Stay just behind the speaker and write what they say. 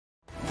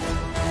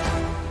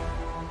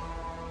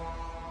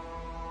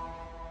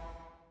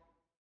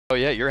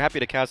you're happy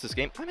to cast this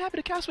game. I'm happy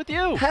to cast with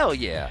you. Hell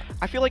yeah.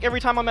 I feel like every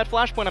time I'm at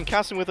Flashpoint, I'm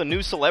casting with a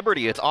new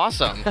celebrity. It's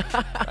awesome.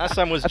 Last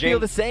time was James. I feel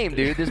the same,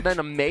 dude. There's been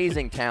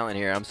amazing talent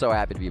here. I'm so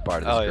happy to be a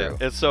part of this crew.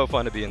 Yeah. It's so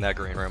fun to be in that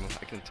green room.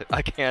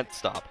 I can't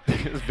stop.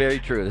 It's very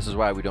true. This is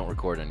why we don't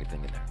record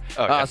anything in there.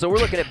 Okay. So we're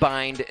looking at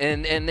Bind,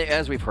 and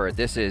as we've heard,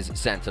 this is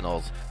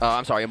Sentinels.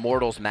 I'm sorry,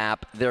 Immortals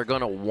map. They're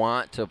going to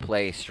want to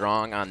play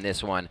strong on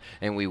this one,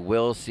 and we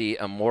will see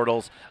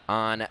Immortals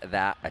on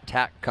that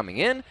attack coming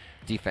in.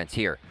 Defense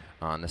here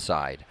on the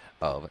side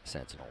of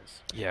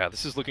Sentinels. Yeah,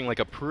 this is looking like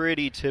a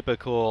pretty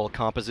typical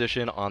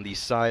composition on the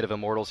side of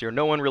Immortals here.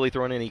 No one really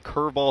throwing any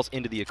curveballs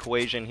into the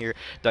equation here.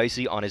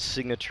 Dicey on his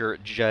signature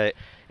Jett,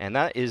 and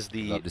that is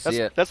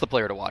that's the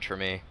player to watch for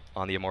me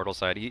on the Immortal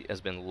side. He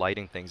has been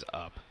lighting things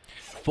up.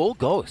 Full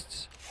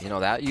ghosts. You know,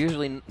 that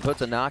usually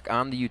puts a knock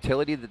on the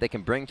utility that they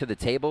can bring to the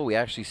table. We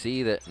actually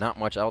see that not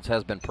much else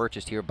has been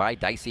purchased here by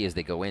Dicey as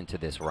they go into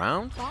this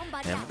round.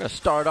 And we're going to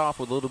start off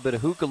with a little bit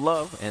of hookah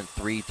love and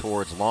 3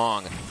 towards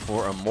long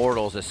for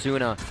Immortals.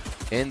 Asuna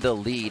in the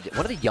lead.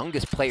 One of the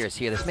youngest players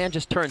here. This man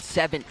just turned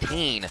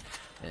 17.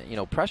 You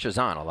know, pressure's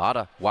on. A lot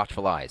of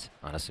watchful eyes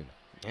on Asuna.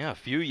 Yeah, a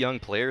few young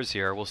players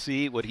here. We'll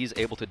see what he's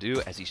able to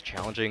do as he's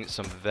challenging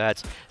some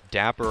vets.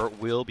 dapr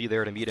will be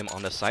there to meet him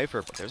on the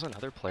Cypher, but there's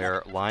another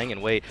player lying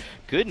in wait.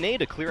 Good nade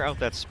to clear out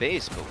that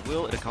space, but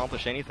will it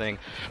accomplish anything?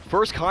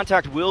 First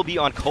contact will be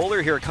on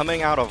KOLER here,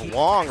 coming out of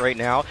long right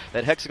now.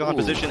 That hexagon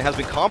position has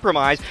been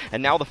compromised,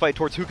 and now the fight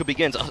towards hookah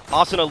begins.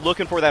 Asuna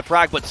looking for that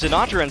frag, but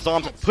sinatraa and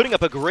zombs putting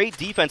up a great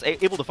defense,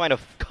 able to find a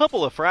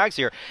couple of frags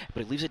here,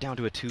 but it leaves it down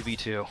to a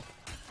 2v2.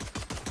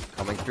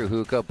 Coming through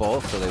hookah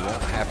both, so they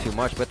won't have too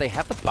much, but they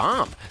have the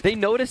bomb. They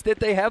noticed that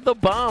they have the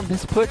bomb.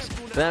 This puts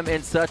them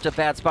in such a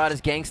bad spot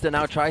as Genghsta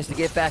now tries to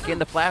get back in.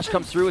 The flash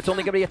comes through. It's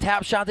only going to be a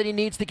tap shot that he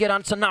needs to get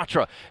on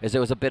sinatraa, as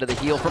there was a bit of the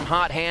heal from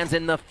Hot Hands,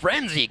 and the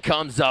frenzy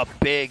comes up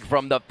big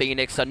from the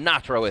Phoenix.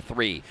 sinatraa with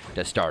 3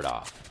 to start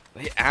off.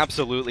 They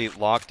absolutely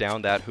locked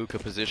down that hookah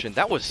position.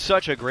 That was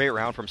such a great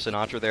round from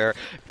sinatraa there.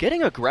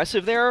 Getting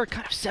aggressive there,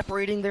 kind of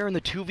separating there in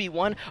the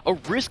 2v1. A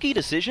risky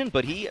decision,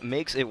 but he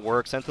makes it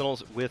work.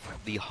 Sentinels with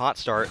the hot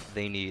start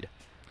they need.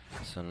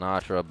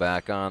 sinatraa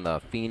back on the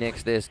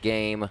Phoenix this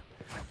game.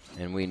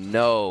 And we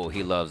know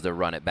he loves to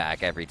run it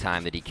back every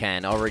time that he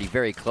can. Already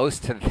very close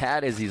to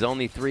that as he's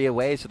only 3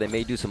 away, so they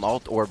may do some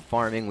alt orb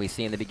farming we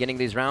see in the beginning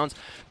of these rounds.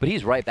 But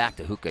he's right back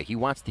to hookah. He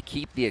wants to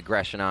keep the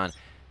aggression on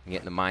and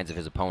get in the minds of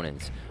his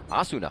opponents.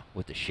 Asuna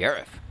with the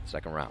Sheriff,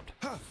 second round.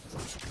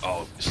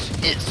 Oh,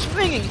 it's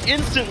swinging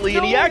instantly,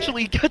 and he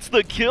actually gets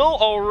the kill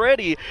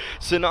already.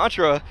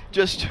 sinatraa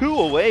just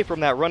 2 away from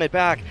that run it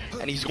back,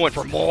 and he's going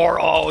for more.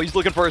 Oh, he's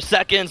looking for a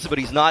second, but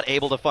he's not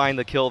able to find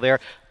the kill there.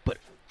 But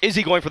is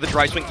he going for the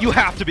dry swing? You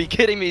have to be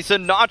kidding me.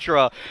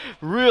 sinatraa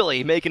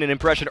really making an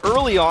impression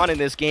early on in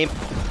this game.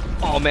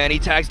 Oh man, he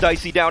tags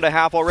Dicey down to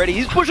half already.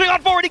 He's pushing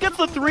on forward. He gets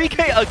the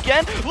 3K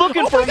again,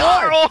 looking for more.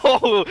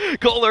 Oh,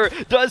 KOLER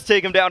does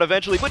take him down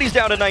eventually, but he's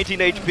down to 19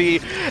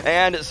 HP,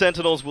 and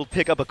Sentinels will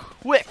pick up a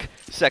quick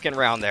second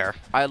round there.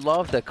 I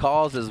love the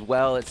calls as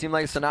well. It seemed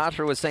like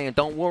sinatraa was saying,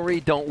 don't worry,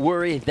 don't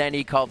worry. Then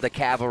he called the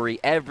cavalry.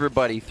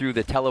 Everybody through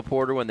the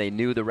teleporter when they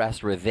knew the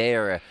rest were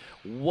there.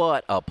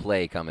 What a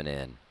play coming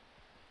in.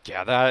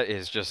 Yeah, that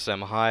is just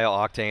some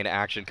high-octane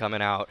action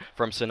coming out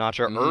from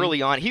sinatraa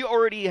early on. He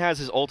already has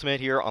his ultimate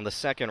here on the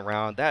second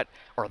round,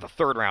 or the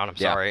third round, I'm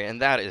sorry,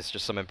 and that is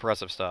just some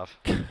impressive stuff.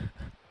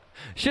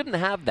 Shouldn't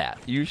have that.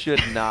 You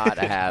should not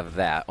have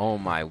that. Oh,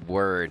 my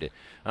word.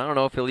 I don't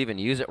know if he'll even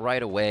use it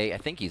right away. I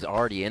think he's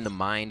already in the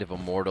mind of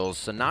Immortals.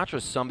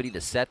 sinatra's somebody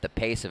to set the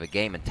pace of a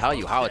game and tell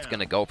you how it's going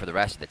to go for the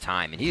rest of the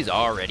time, and he's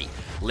already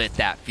lit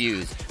that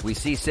fuse. We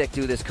see Sick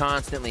do this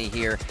constantly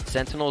here.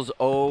 Sentinels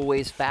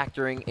always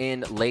factoring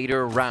in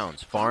later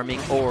rounds,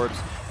 farming orbs,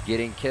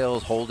 getting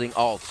kills, holding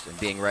ults, and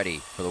being ready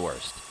for the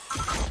worst.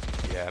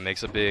 Yeah, it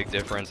makes a big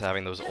difference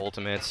having those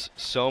ultimates.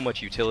 So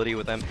much utility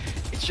with them.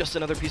 It's just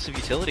another piece of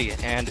utility,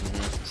 and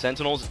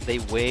Sentinels, they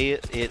weigh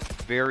it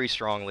very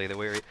strongly. They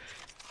weigh it,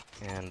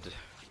 and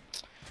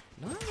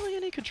not really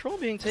any control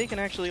being taken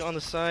actually on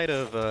the side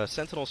of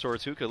Sentinel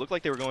towards hookah. It looked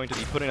like they were going to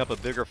be putting up a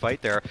bigger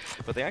fight there,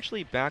 but they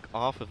actually back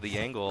off of the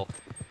angle.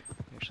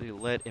 Actually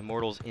let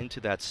Immortals into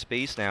that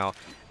space now,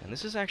 and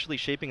this is actually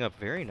shaping up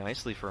very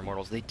nicely for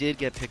Immortals. They did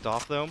get picked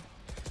off though.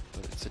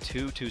 But it's a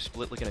 2-2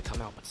 split looking to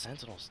come out, but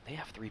Sentinels, they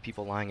have 3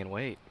 people lying in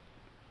wait.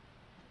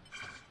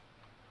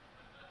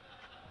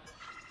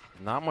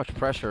 Not much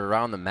pressure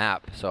around the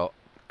map, so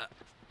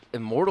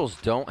Immortals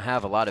don't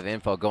have a lot of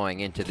info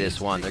going into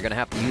this one. They're going to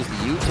have to use the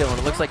util, and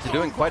it looks like they're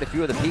doing quite a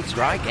few of the peaks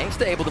dry.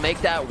 Genghsta able to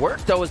make that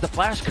work, though, as the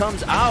flash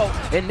comes out,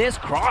 and this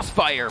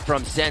crossfire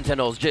from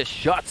Sentinels just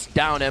shuts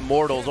down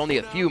Immortals. Only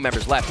a few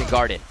members left in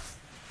Garden.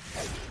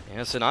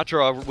 Yeah,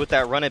 sinatraa with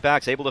that run it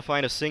back is able to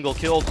find a single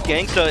kill.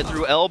 Genghsta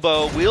through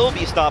elbow will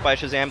be stopped by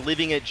ShahZaM,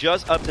 leaving it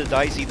just up to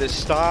Dicey, the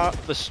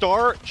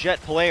star Jett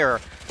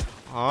player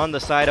on the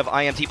side of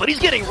IMT, but he's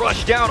getting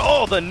rushed down.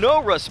 Oh, the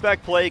no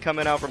respect play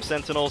coming out from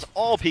Sentinels,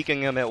 all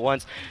peeking him at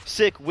once.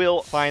 Sick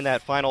will find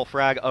that final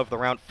frag of the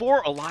round.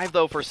 4 alive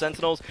though for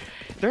Sentinels.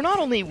 they're not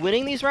only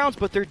winning these rounds,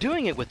 but they're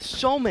doing it with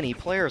so many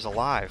players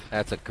alive.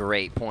 That's a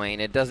great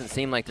point. It doesn't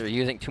seem like they're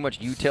using too much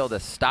util to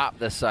stop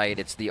the site.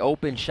 It's the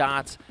open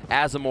shots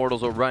as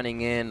Immortals are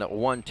running in,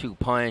 1-2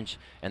 punch,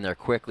 and they're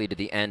quickly to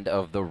the end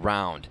of the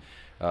round.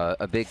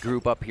 A big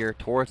group up here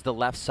towards the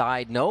left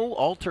side. No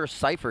alter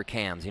Cypher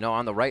cams, you know,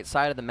 on the right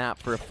side of the map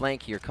for a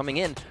flank here. Coming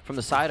in from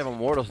the side of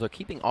Immortals, they're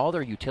keeping all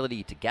their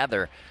utility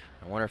together.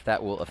 I wonder if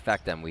that will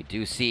affect them. We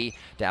do see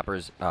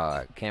dappr's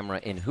camera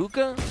in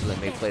hookah, so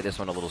they may play this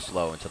one a little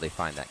slow until they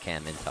find that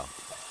cam intel.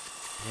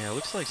 Yeah, it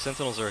looks like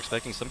Sentinels are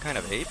expecting some kind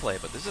of A play,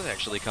 but this is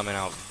actually coming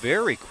out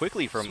very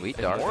quickly from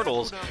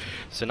Immortals.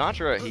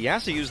 sinatraa, he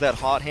has to use that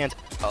hot hand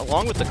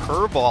along with the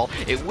curveball.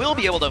 It will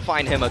be able to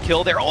find him a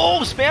kill there.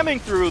 Oh, spamming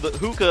through the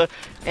hookah,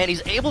 and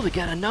he's able to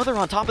get another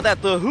on top of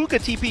that. The hookah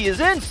TP is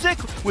in, sick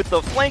with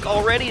the flank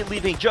already,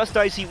 leaving just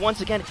Dicey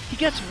once again. He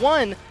gets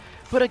one,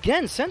 but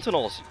again,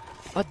 Sentinels,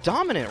 a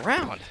dominant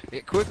round.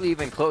 It quickly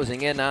even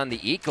closing in on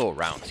the eco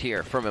rounds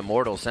here from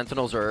Immortals.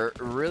 Sentinels are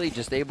really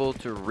just able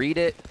to read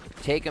it,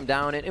 take them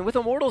down, and with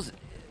Immortals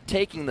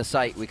taking the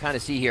site, we kind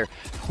of see here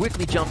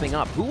quickly jumping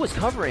up. Who was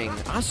covering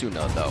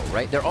Asuna though,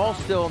 right? They're all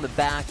still in the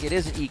back. It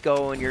is an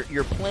eco, and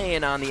you're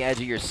playing on the edge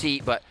of your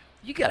seat, but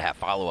you gotta have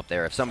follow-up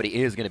there if somebody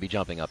is gonna be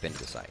jumping up into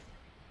the site.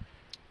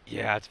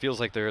 Yeah, it feels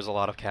like there's a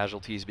lot of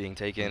casualties being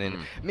taken and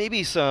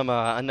maybe some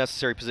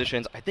unnecessary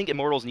positions. I think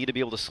Immortals need to be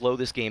able to slow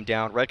this game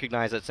down,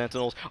 recognize that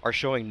Sentinels are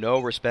showing no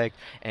respect,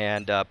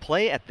 and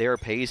play at their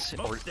pace,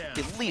 or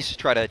at least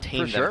try to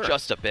tame them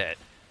just a bit.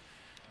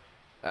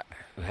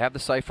 We have the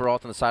Cypher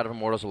ult on the side of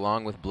Immortals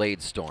along with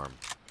Blade Storm.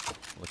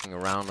 Looking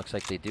around, looks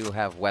like they do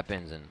have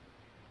weapons, and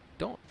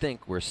don't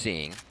think we're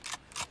seeing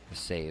a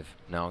save.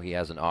 No, he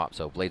has an op,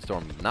 so Blade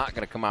Storm not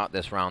going to come out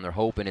this round. They're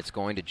hoping it's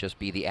going to just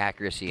be the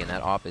accuracy, and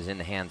that op is in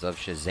the hands of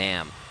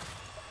ShahZaM.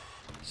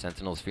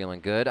 Sentinels feeling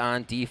good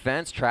on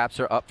defense. Traps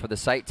are up for the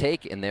site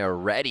take, and they're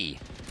ready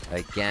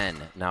again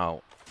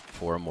now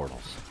for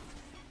Immortals.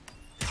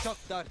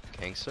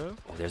 Genghsta.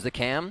 Oh, there's the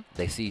cam.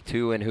 They see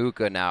two in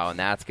hookah now, and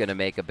that's going to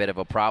make a bit of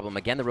a problem.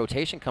 Again, the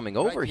rotation coming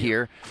over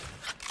here,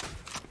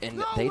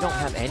 and they don't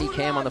have any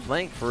cam on the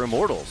flank for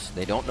Immortals.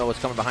 They don't know what's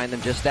coming behind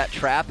them, just that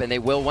trap, and they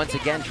will once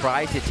again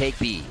try to take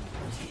B.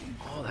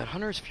 Oh, that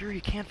Hunter's Fury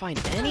can't find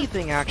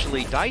anything,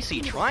 actually.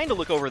 Dicey trying to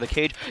look over the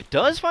cage.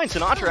 Does find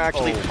sinatraa,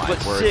 actually, but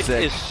Sick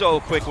is so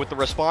quick with the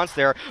response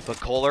there. But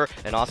KOLER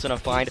and Asuna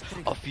find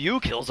a few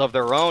kills of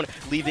their own,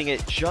 leaving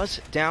it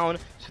just down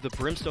to the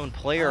Brimstone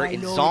player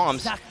in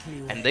zombs,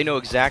 and they know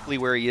exactly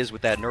where he is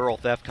with that neural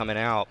theft coming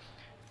out.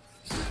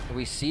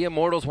 We see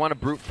Immortals want to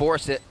brute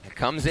force it. It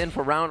comes in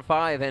for round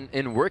 5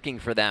 and working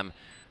for them.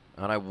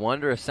 And I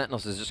wonder if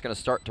Sentinels is just going to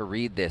start to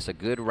read this. A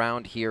good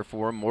round here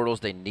for Immortals.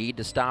 They need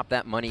to stop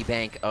that money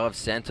bank of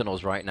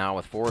Sentinels right now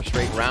with 4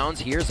 straight rounds.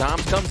 Here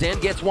zombs comes in,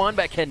 gets one,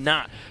 but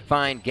cannot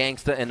find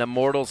Genghsta, and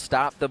Immortals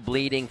stop the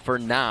bleeding for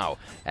now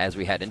as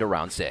we head into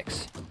round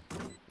 6.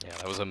 Yeah,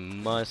 that was a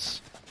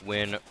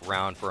must-win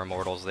round for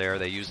Immortals there.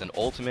 They used an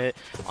ultimate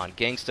on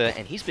Genghsta,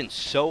 and he's been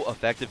so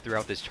effective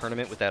throughout this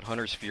tournament with that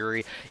Hunter's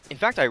Fury. In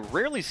fact, I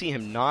rarely see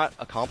him not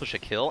accomplish a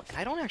kill, and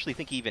I don't actually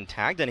think he even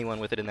tagged anyone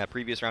with it in that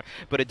previous round,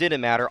 but it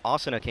didn't matter.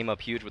 Asuna came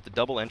up huge with the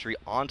double entry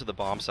onto the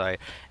bomb site,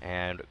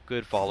 and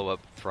good follow-up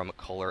from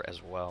KOLER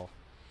as well.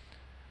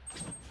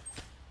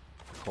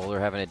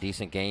 KOLER having a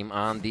decent game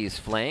on these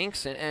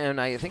flanks,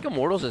 and I think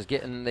Immortals is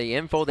getting the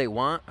info they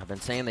want. I've been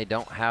saying they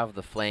don't have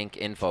the flank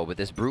info, but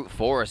this brute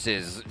force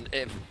is,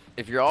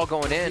 if you're all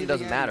going in, it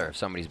doesn't matter if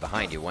somebody's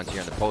behind you. Once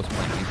you're in the post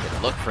flank, you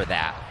can look for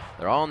that.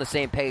 They're all on the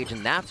same page,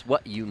 and that's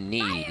what you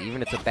need.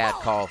 Even if it's a bad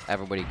call,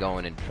 everybody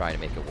going and trying to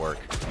make it work.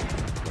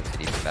 Makes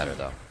it even better,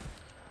 though.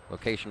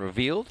 Location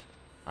revealed.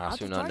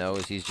 Asuna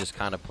knows he's just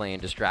kind of playing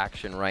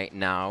distraction right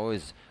now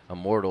as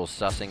Immortals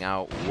sussing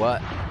out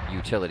what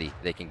utility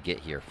they can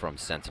get here from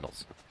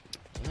Sentinels.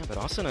 Yeah, but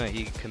Asuna,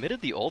 he committed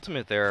the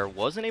ultimate there,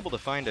 wasn't able to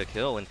find a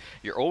kill, and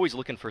you're always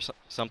looking for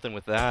something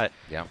with that.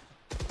 Yeah.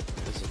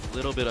 It's a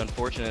little bit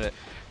unfortunate,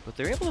 but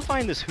they're able to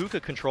find this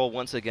hookah control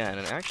once again,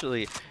 and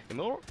actually,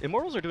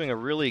 Immortals are doing a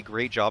really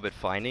great job at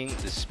finding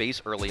this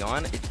space early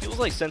on. It feels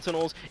like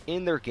Sentinels,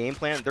 in their game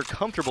plan, they're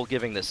comfortable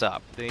giving this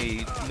up.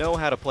 They know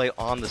how to play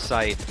on the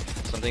site,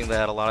 something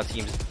that a lot of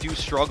teams do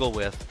struggle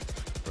with.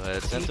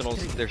 But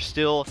Sentinels, they're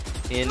still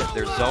in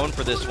their zone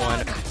for this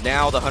one.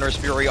 Now the Hunter's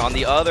Fury on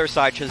the other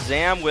side.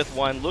 ShahZaM with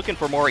one, looking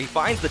for more. He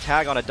finds the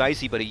tag on a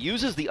Dicey, but he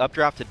uses the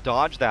updraft to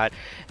dodge that.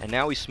 And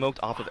now he's smoked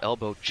off of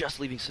elbow, just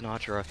leaving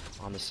sinatraa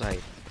on the site.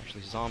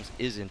 Actually, zombs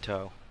is in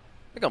tow.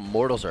 I think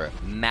Immortals are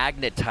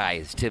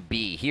magnetized to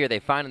be here. They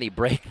finally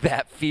break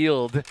that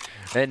field,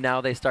 and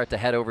now they start to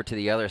head over to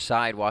the other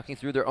side, walking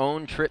through their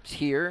own trips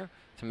here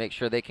to make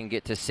sure they can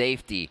get to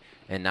safety.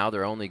 And now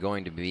they're only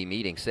going to be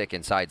meeting Sick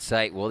inside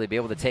sight. Will they be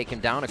able to take him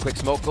down? A quick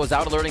smoke goes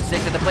out, alerting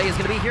Sick that the play is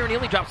going to be here, and he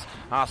only drops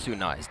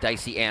Asuna. His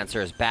Dicey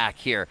answers back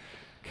here.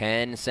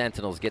 Can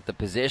Sentinels get the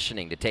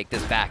positioning to take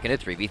this back in a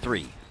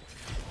 3v3?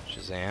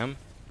 ShahZaM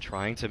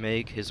trying to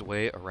make his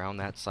way around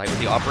that site with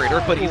the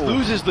operator, but he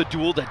loses the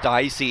duel to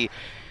Dicey.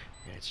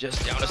 It's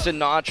just down to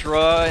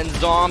Sinatraa and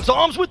zombs.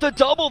 Zombs with the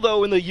double,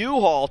 though, in the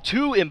U-Haul.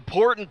 2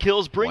 important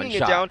kills, bringing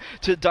it down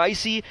to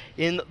Dicey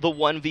in the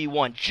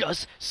 1v1.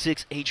 Just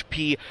 6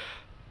 HP.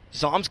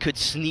 Zombs could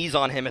sneeze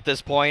on him at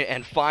this point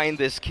and find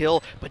this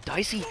kill, but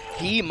Dicey,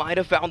 he might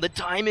have found the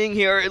timing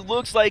here. It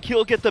looks like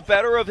he'll get the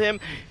better of him.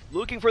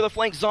 Looking for the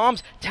flank,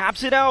 Zombs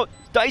taps it out.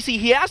 Dicey,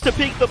 he has to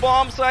peek the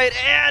bomb site,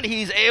 and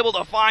he's able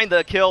to find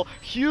the kill.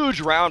 Huge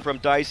round from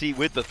Dicey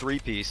with the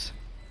 3-piece.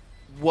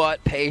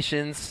 What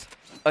patience.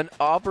 An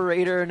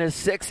operator in a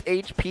 6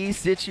 HP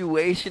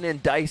situation,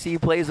 and Dicey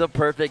plays a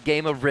perfect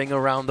game of Ring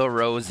Around the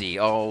Rosie.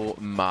 Oh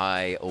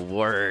my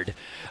word.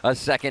 A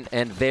second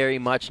and very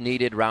much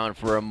needed round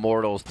for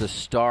Immortals to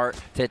start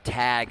to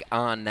tag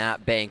on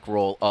that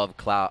bankroll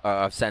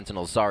of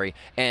Sentinels.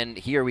 And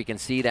here we can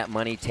see that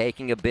money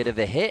taking a bit of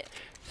a hit.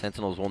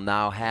 Sentinels will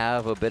now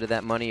have a bit of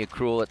that money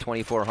accrual at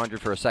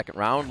 2,400 for a second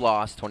round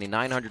loss,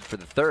 2,900 for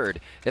the third,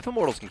 if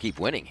Immortals can keep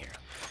winning here.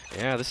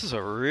 Yeah, this is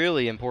a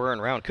really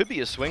important round. Could be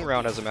a swing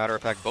round, as a matter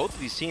of fact. Both of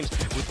these teams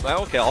with...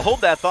 Okay, I'll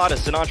hold that thought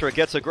as Sinatraa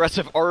gets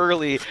aggressive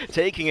early,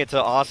 taking it to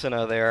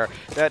Asuna there.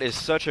 That is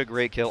such a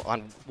great kill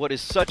on what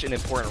is such an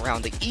important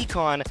round. The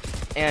econ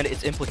and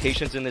its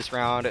implications in this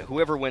round,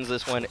 whoever wins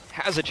this one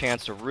has a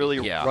chance to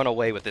really run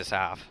away with this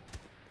half.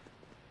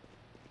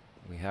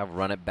 We have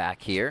run it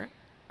back here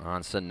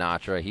on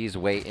Sinatraa. He's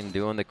waiting,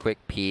 doing the quick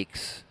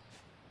peeks.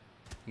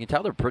 You can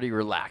tell they're pretty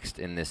relaxed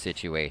in this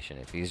situation.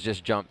 If he's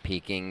just jump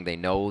peeking, they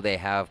know they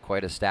have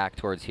quite a stack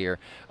towards here,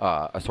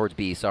 towards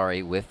B,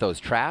 with those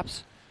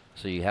traps.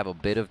 So you have a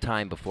bit of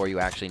time before you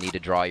actually need to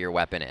draw your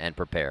weapon and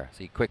prepare.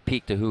 See, quick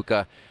peek to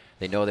Hookah.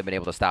 They know they've been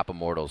able to stop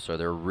Immortals, so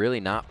they're really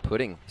not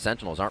putting,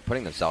 Sentinels aren't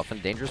putting themselves in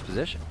a dangerous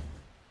position.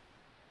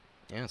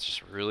 Yeah, it's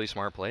just really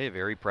smart play, a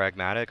very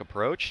pragmatic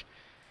approach.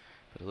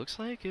 But it looks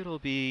like it'll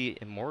be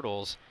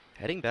Immortals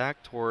heading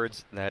back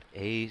towards that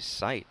A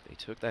site. They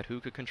took that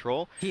Hookah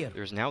control. Here.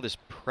 There's now this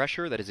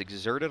pressure that is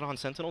exerted on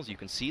Sentinels. You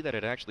can see that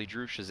it actually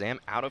drew ShahZaM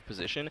out of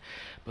position,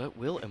 but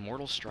will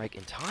Immortals strike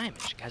in time?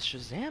 As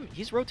ShahZaM,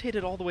 he's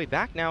rotated all the way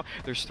back now.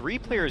 There's 3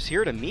 players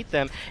here to meet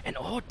them, and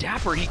oh,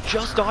 dapr, he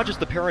just dodges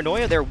the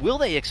paranoia there. Will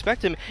they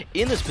expect him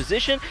in this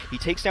position? He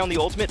takes down the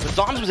ultimate, but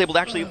zombs was able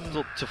to actually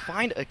to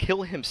find a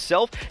kill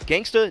himself.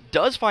 Genghsta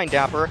does find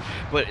dapr,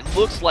 but it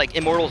looks like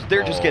Immortals,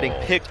 they're just getting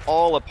picked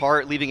all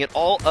apart, leaving it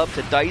all up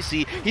to Dicey.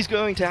 He's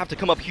going to have to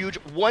come up huge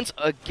once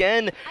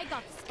again.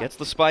 Gets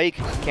the spike.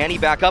 Can he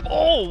back up?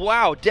 Oh,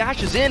 wow.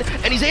 Dashes in,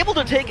 and he's able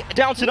to take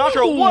down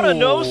Sinatraa. What a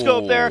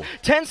no-scope there.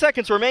 10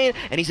 seconds remain,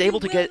 and he's able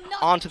to get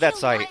onto that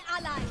site.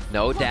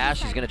 No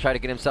dash. He's going to try to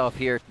get himself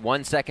here.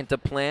 1 second to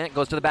plant.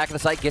 Goes to the back of the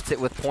site. Gets it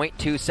with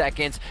 0.2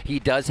 seconds. He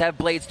does have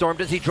Blade Storm.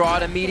 Does he draw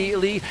it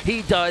immediately?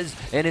 He does,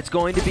 and it's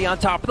going to be on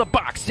top of the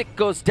box. It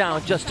goes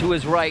down just to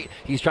his right.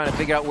 He's trying to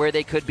figure out where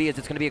they could be, as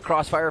it's going to be a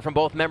crossfire from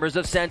both members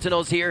of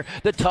Sentinels here.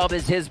 The tub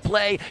is his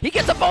play. He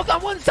gets them both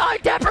on one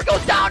side. dapr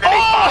goes down, and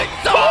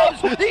he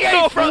finds the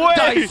ace from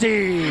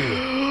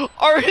Dicey.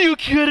 Are you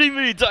kidding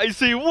me,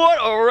 Dicey? What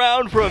a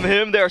round from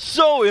him. They're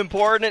so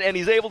important, and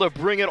he's able to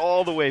bring it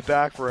all the way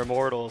back for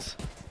Immortals.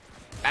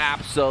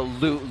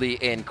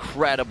 Absolutely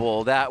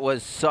incredible. That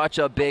was such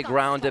a big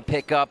round to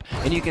pick up,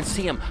 and you can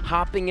see him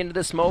hopping into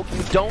the smoke.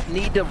 You don't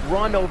need to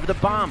run over the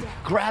bomb.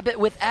 Grab it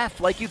with F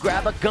like you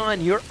grab a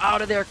gun. You're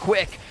out of there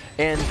quick.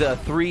 And the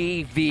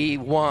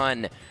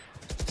 3v1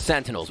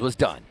 Sentinels was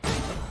done.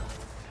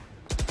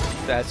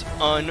 That's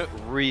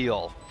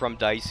unreal from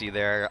Dicey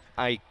there.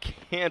 I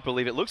can't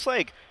believe it. Looks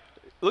like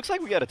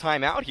we got a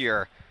timeout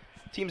here.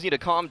 Teams need to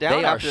calm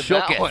down after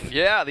that one.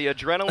 Yeah, the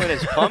adrenaline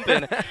is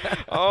pumping.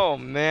 Oh,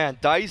 man.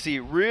 Dicey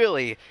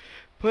really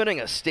putting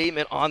a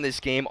statement on this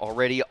game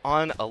already,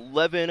 on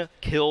 11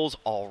 kills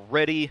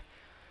already,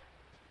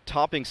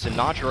 topping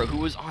Sinatraa, who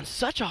was on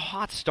such a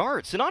hot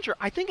start. Sinatraa,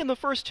 I think in the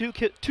first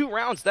two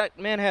rounds, that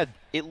man had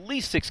at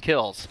least 6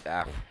 kills.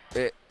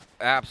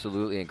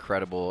 Absolutely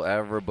incredible.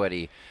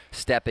 Everybody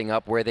stepping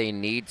up where they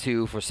need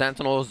to for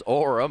Sentinels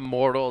or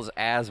Immortals,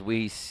 as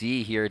we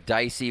see here.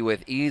 Dicey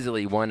with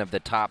easily one of the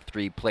top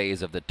 3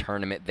 plays of the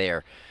tournament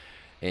there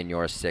in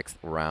your 6th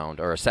round,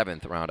 or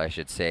 7th round, I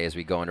should say, as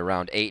we go into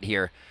round 8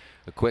 here.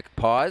 A quick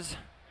pause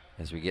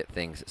as we get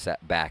things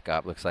set back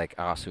up. Looks like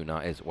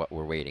Asuna is what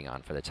we're waiting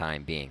on for the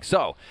time being.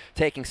 So,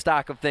 taking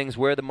stock of things,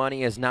 where the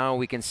money is now,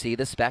 we can see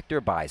the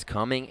Spectre buys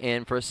coming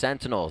in for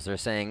Sentinels. They're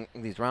saying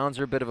these rounds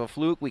are a bit of a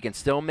fluke. We can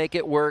still make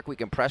it work. We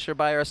can pressure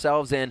buy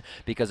ourselves in,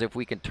 because if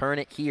we can turn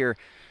it here,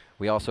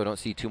 we also don't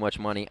see too much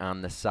money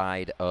on the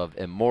side of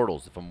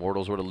Immortals. If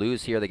Immortals were to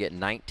lose here, they get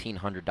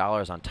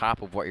 $1,900 on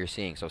top of what you're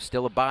seeing. So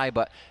still a buy,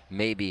 but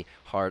maybe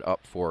hard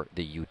up for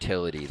the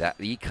utility. That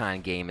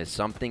econ game is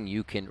something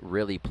you can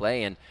really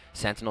play, and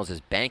Sentinels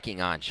is banking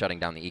on shutting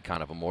down the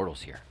econ of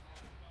Immortals here.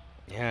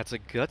 Yeah, it's a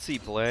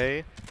gutsy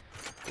play.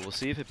 We'll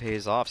see if it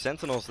pays off.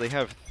 Sentinels, they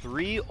have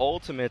 3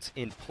 ultimates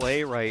in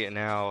play right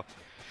now.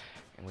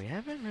 We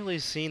haven't really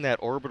seen that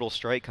orbital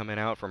strike coming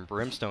out from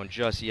Brimstone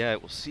just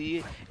yet. We'll see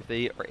if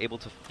they are able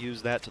to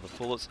use that to the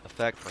fullest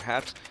effect.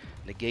 Perhaps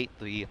negate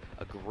the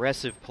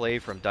aggressive play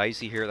from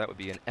Dicey here. That would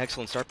be an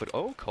excellent start, but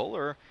oh,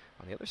 KOLER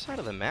on the other side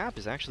of the map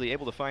is actually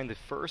able to find the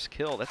first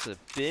kill. That's a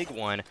big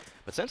one.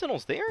 But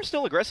Sentinels, they are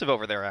still aggressive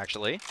over there,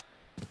 actually.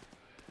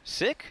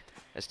 Sick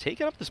has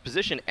taken up this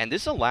position, and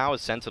this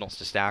allows Sentinels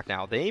to stack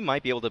now. They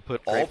might be able to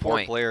put all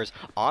four players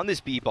on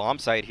this B bomb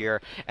site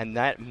here, and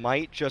that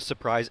might just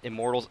surprise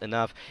Immortals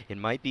enough. It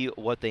might be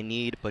what they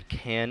need, but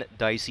can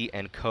Dicey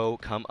and Co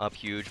come up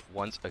huge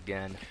once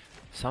again?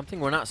 Something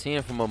we're not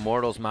seeing from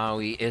Immortals,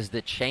 Maui, is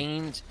the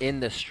change in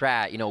the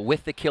strat. You know,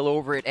 with the kill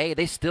over at A,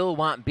 they still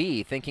want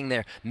B, thinking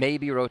there may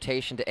be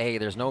rotation to A.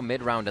 There's no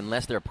mid-round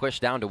unless they're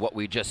pushed down to what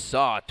we just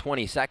saw,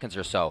 20 seconds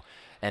or so.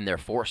 And they're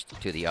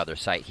forced to the other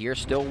site here.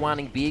 Still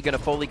wanting B, gonna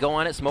fully go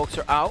on it. Smokes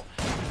are out.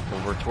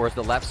 Over towards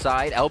the left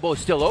side. Elbow's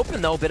still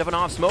open, though. Bit of an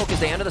off smoke as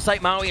they enter the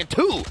site. Maui and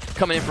 2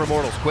 coming in for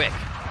Immortals quick.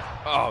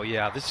 Oh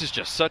yeah, this is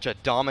just such a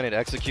dominant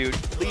execute.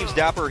 Leaves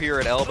dapr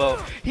here at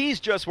elbow. He's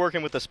just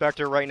working with the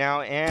Spectre right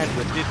now, and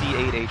with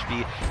 58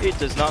 HP, it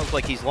does not look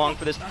like he's long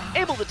for this.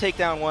 Able to take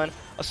down one,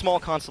 a small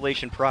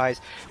consolation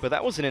prize, but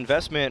that was an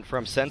investment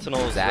from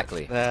Sentinels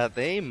that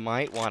they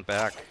might want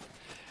back.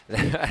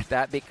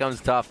 That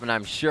becomes tough, and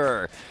I'm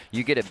sure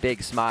you get a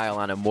big smile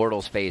on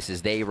Immortals' face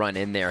as they run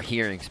in there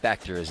hearing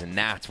Spectres, and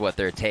that's what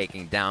they're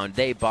taking down.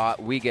 They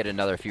bought, we get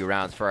another few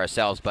rounds for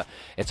ourselves, but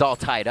it's all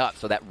tied up,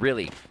 so that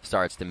really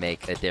starts to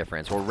make a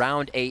difference. We're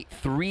round 8,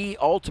 3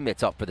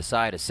 ultimates up for the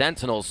side of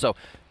Sentinels, so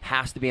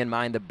has to be in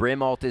mind the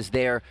Brim ult is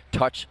there,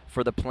 touch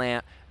for the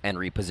plant, and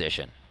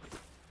reposition.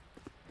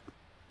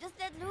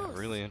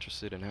 Really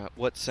interested in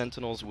what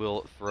Sentinels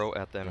will throw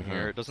at them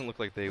here. It doesn't look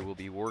like they will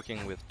be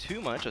working with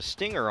too much. A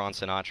stinger on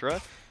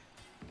sinatraa,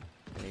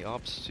 and he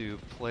opts to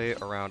play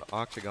around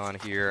Octagon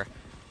here.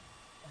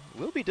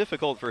 It will be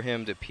difficult for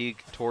him to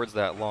peek towards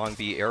that long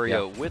B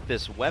area with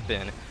this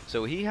weapon,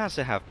 so he has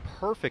to have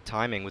perfect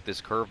timing with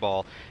this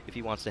curveball if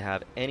he wants to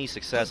have any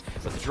success.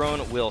 But the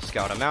drone will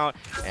scout him out,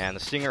 and the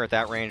stinger at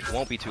that range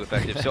won't be too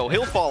effective, so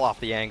he'll fall off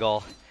the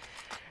angle.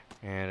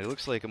 And it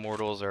looks like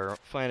Immortals are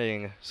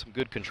finding some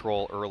good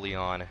control early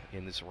on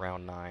in this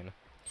round 9.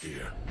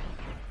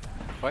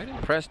 Quite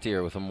impressed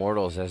here with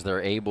Immortals as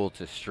they're able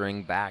to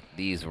string back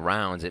these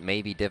rounds. It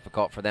may be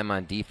difficult for them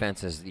on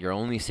defense as you're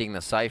only seeing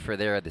the Cypher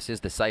there. This is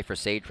the Cypher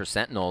Sage for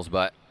Sentinels,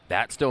 but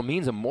that still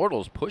means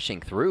Immortals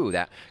pushing through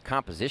that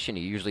composition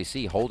you usually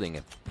see, holding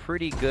a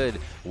pretty good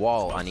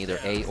wall on either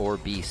A or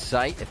B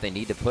site. If they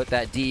need to put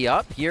that D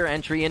up, here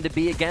entry into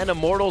B again.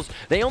 Immortals,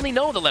 they only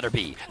know the letter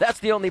B. That's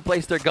the only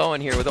place they're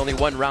going here with only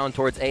 1 round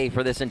towards A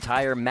for this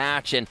entire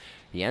match, and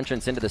the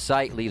entrance into the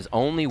site leaves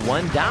only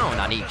 1 down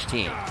on each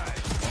team.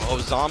 Oh,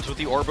 zombs with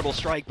the orbital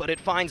strike, but it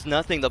finds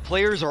nothing. The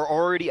players are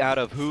already out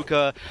of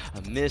hookah,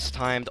 a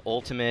mistimed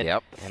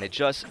ultimate, and it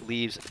just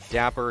leaves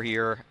dapr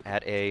here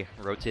at A,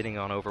 rotating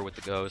on over with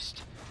the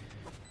ghost.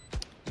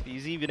 If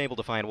he's even able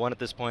to find one at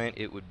this point,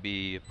 it would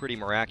be pretty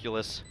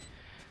miraculous.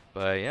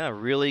 But yeah,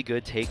 really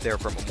good take there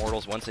from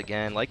Immortals once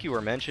again. Like you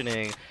were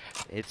mentioning,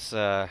 it's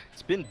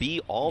been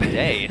B all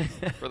day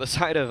for the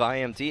side of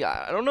IMT.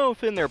 I don't know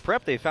if in their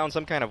prep they found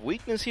some kind of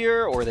weakness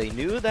here, or they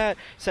knew that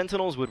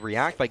Sentinels would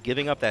react by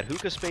giving up that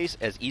hookah space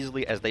as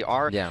easily as they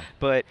are.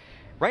 But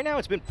right now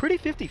it's been pretty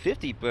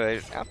 50-50,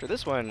 but after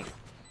this one,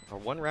 a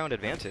 1-round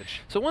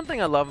advantage. So one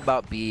thing I love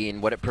about B and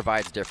what it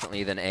provides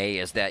differently than A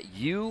is that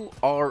you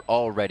are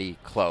already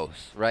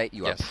close, right?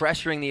 You are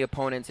pressuring the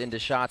opponents into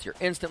shots. You're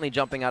instantly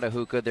jumping out of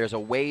hookah. There's a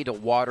way to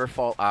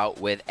waterfall out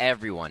with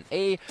everyone.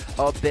 A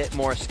bit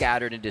more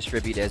scattered and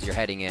distributed as you're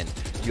heading in.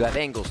 You have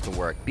angles to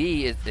work.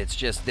 B, it's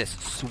just this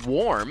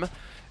swarm,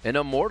 and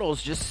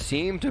Immortals just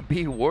seem to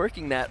be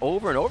working that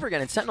over and over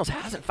again, and Sentinels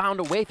hasn't found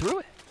a way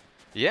through it.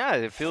 Yeah,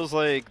 it feels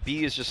like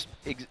B is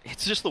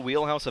it's just the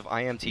wheelhouse of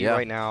IMT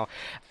right now.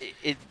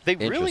 They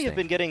really have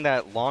been getting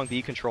that long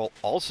B control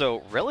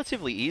also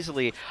relatively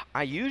easily.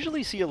 I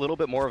usually see a little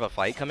bit more of a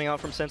fight coming out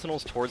from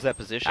Sentinels towards that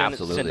position.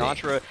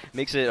 sinatraa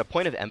makes it a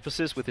point of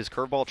emphasis with his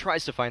curveball,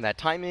 tries to find that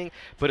timing,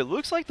 but it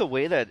looks like the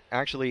way that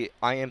actually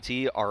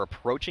IMT are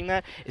approaching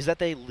that is that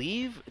they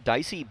leave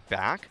Dicey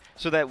back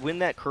so that when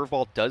that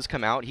curveball does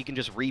come out, he can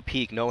just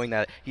re-peek knowing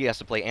that he has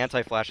to play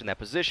anti-flash in that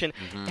position.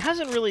 It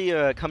hasn't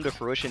really come to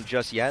fruition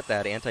just yet,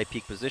 that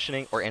anti-peek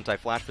positioning or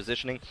anti-flash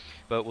positioning,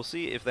 but we'll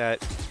see if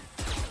that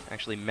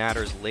actually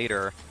matters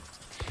later.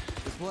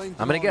 I'm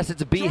going to guess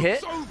it's a B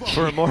hit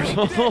for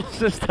Immortals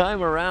this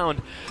time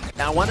around.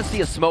 Now I want to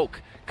see a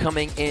smoke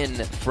coming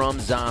in from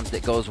zombs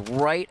that goes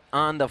right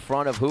on the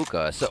front of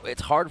hookah, so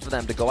it's hard for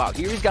them to go out.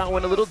 Here he's got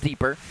one a little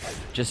deeper,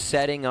 just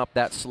setting up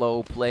that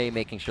slow play,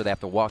 making sure they have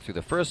to walk through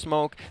the first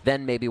smoke,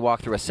 then maybe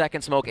walk through a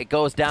second smoke. It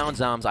goes down,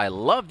 zombs. I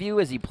love you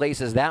as he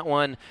places that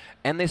one,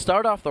 and they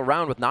start off the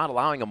round with not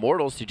allowing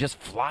Immortals to just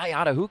fly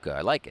out of hookah.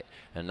 I like it.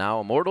 And now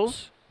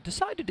Immortals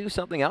decide to do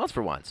something else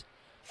for once.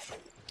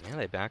 Yeah,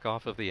 they back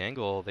off of the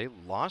angle. They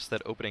lost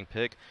that opening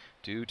pick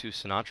due to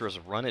sinatra's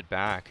run it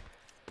back.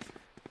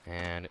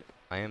 And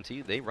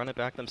IMT, they run it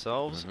back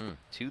themselves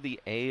to the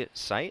A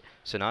site.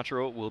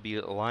 sinatraa will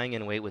be lying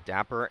in wait with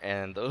dapr,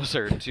 and those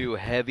are two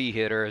heavy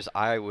hitters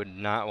I would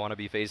not want to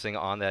be facing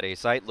on that A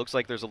site. Looks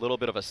like there's a little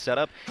bit of a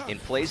setup in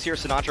place here.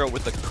 sinatraa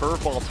with the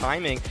curveball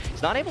timing.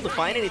 He's not able to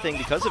find anything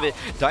because of it.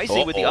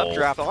 Dicey with the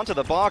updraft onto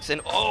the box,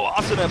 and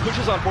Asuna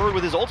pushes on forward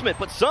with his ultimate,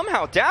 but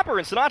somehow dapr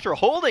and sinatraa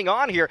holding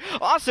on here.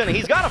 Asuna,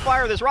 he's got to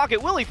fire this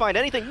rocket. Will he find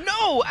anything?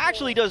 No,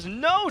 actually does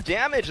no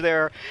damage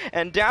there,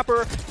 and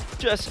dapr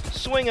just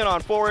swinging on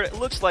forward. It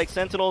looks like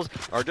Sentinels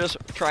are just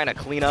trying to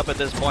clean up at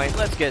this point.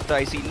 Let's get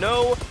Dicey.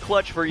 No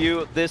clutch for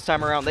you this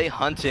time around. They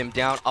hunt him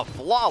down. A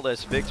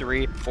flawless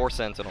victory for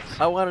Sentinels.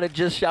 I wanted to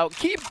just shout,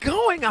 keep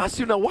going,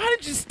 Asuna. Why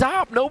did you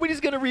stop? Nobody's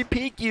going to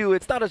re-peek you.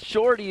 It's not a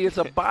shorty. It's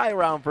a buy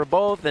round for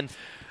both. And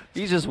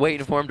he's just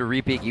waiting for him to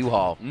re-peek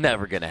U-Haul.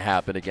 Never going to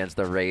happen against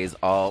the Raze.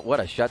 Oh, what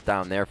a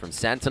shutdown there from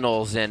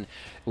Sentinels. And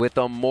with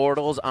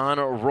Immortals on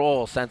a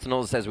roll,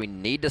 Sentinels says we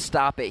need to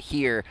stop it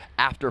here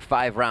after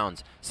 5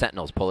 rounds.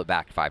 Sentinels pull it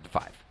back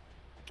 5-5.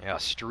 Yeah,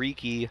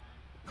 streaky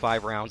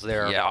 5 rounds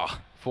there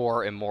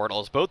for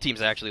Immortals. Both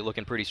teams actually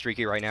looking pretty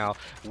streaky right now.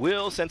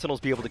 Will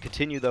Sentinels be able to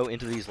continue, though,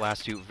 into these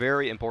last 2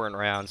 very important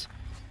rounds?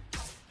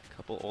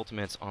 Couple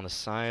ultimates on the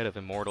side of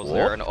Immortals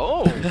there, and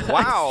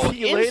wow,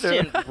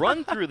 instant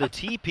run through the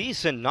TP.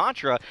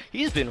 sinatraa,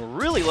 he's been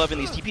really loving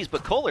these TPs,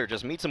 but KOLER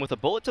just meets him with a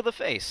bullet to the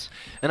face.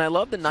 And I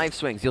love the knife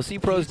swings. You'll see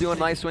pros doing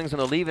knife swings when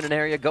they're leaving an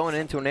area, going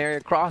into an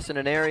area, crossing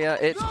an area.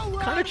 It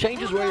kind of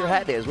changes where your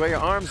head is, where your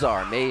arms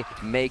are. May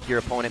make your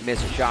opponent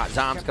miss a shot.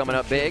 ZOM's coming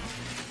up big,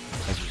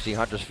 as you see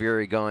Hunter's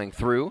Fury going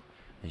through.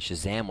 And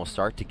ShahZaM will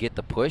start to get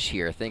the push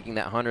here, thinking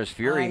that Hunter's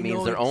Fury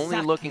means they're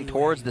only looking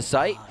towards the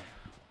site.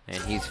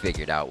 And he's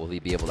figured out, will he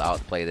be able to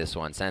outplay this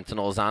one?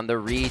 Sentinels on the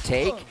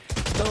retake.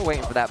 Still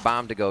waiting for that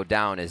bomb to go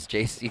down as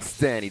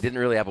jcStani didn't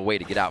really have a way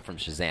to get out from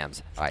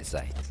ShahZaM's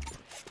eyesight.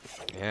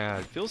 Yeah,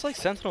 it feels like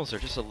Sentinels are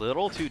just a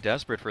little too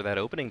desperate for that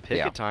opening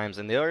pick at times,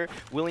 and they're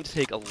willing to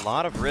take a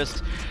lot of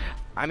risks.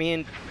 I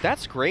mean,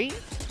 that's great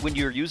when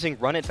you're using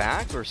run it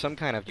back or some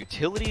kind of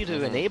utility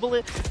to enable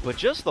it, but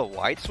just the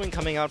wide swing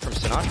coming out from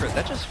sinatraa,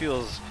 that just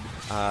feels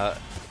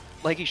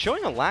like he's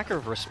showing a lack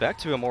of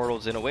respect to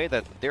Immortals in a way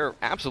that they're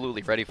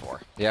absolutely ready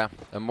for. Yeah,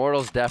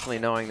 Immortals definitely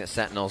knowing that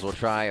Sentinels will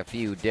try a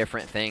few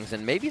different things,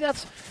 and maybe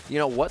that's, you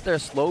know, what their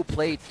slow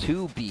play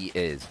 2B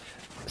is.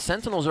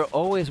 Sentinels are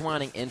always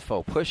wanting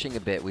info, pushing a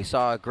bit. We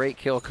saw a great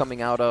kill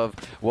coming out of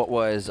what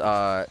was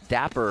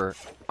dapr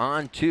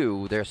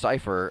onto their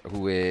Cypher,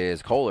 who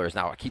is KOLER's.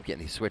 Now I keep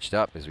getting these switched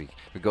up as we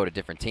go to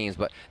different teams,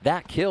 but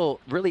that kill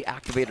really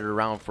activated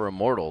around for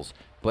Immortals.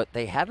 But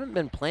they haven't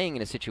been playing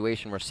in a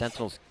situation where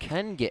Sentinels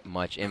can get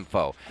much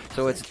info.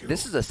 So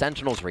this is a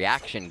Sentinels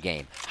reaction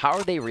game. How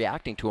are they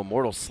reacting to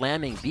Immortals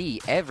slamming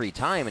B every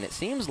time? And it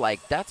seems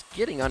like that's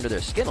getting under their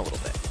skin a little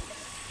bit.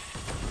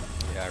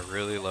 Yeah, I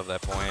really love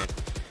that point.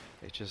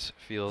 It just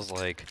feels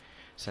like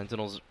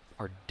Sentinels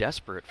are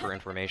desperate for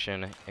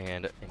information,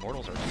 and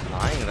Immortals are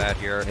denying that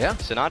here. Yeah.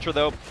 sinatraa,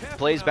 though,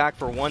 plays back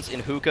for once in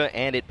hookah,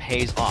 and it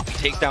pays off. He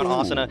takes down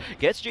Asuna,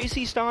 gets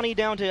jcStani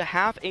down to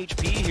half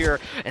HP here,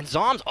 and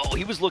zombs,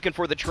 he was looking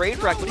for the trade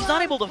frag, but he's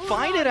not able to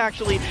find it,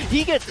 actually.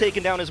 He gets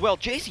taken down as well.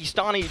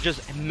 jcStani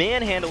just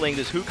manhandling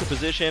this hookah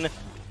position,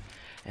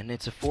 and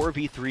it's a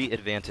 4v3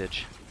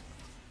 advantage.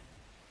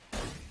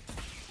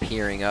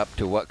 Peering up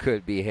to what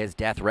could be his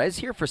death. Raze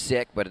here for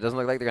sick, but it doesn't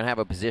look like they're going to have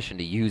a position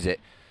to use it.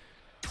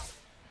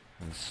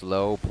 And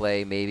slow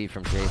play maybe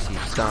from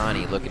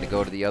jcStani, looking to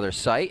go to the other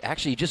site.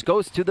 Actually, he just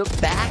goes to the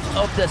back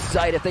of the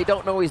site. If they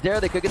don't know he's there,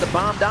 they could get the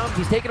bomb down.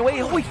 He's taken away.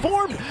 He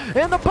formed!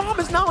 And the bomb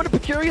is now in a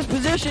precarious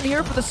position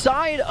here for the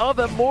side of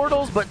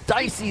Immortals, but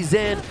Dicey's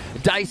in.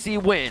 Dicey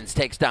wins,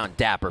 takes down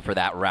dapr for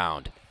that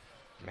round.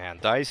 Man,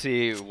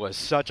 Dicey was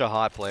such a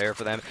hot player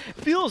for them.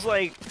 Feels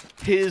like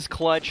his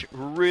clutch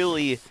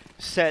really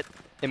set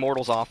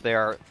Immortals off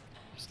there.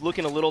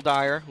 Looking a little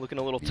dire, looking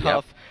a little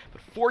tough,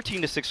 but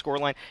 14-6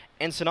 scoreline,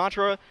 and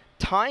sinatraa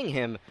tying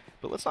him.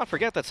 But let's not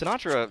forget that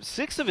sinatraa,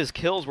 6 of his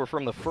kills were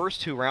from the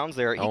first 2 rounds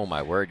there. Oh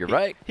my word, you're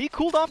right. He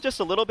cooled off just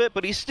a little bit,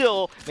 but he's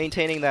still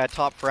maintaining that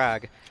top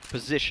frag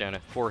position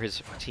for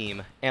his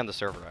team and the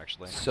server,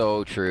 actually.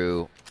 So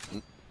true.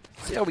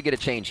 See how we get a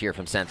change here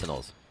from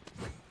Sentinels.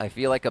 I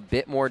feel like a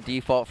bit more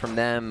default from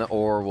them,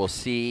 or we'll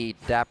see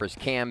dapr's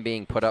cam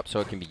being put up so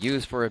it can be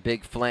used for a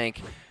big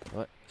flank.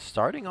 But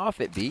starting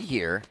off at B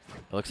here,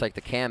 it looks like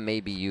the cam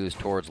may be used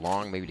towards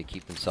long, maybe to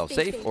keep themselves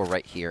safe, or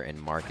right here in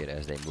market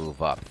as they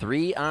move up.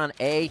 3 on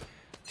A,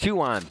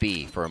 2 on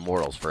B for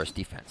Immortals' first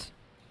defense.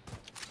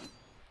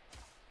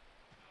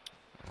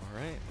 All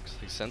right, looks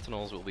like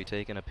Sentinels will be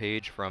taking a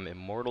page from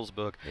Immortals'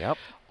 book. Yep.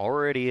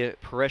 Already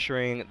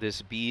pressuring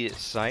this B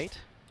site.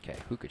 Okay,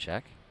 hookah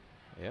check.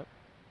 Yep.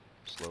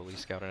 Slowly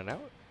scouting it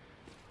out.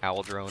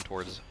 Owl drone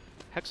towards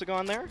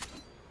Hexagon there.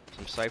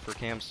 Some Cypher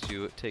camps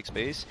to take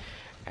space.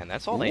 And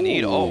that's all they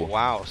need. Oh,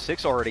 wow.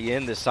 6 already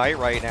in the site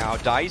right now.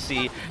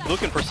 Dicey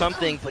looking for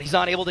something, but he's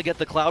not able to get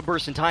the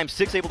cloudburst in time.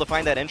 6 able to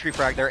find that entry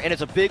frag there, and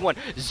it's a big one.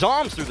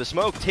 Zombs through the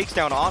smoke, takes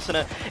down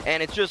Asuna,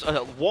 and it's just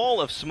a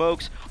wall of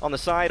smokes on the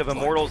side of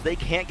Immortals. They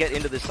can't get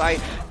into the site.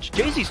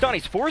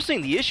 jcStani's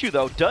forcing the issue,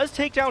 though. Does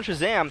take down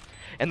ShahZaM.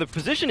 And the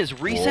position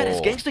is reset as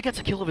Genghsta gets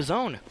a kill of his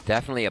own.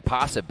 Definitely a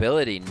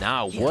possibility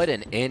now. What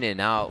an in and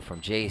out from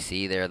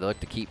JC there. They look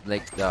to keep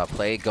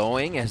play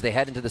going as they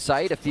head into the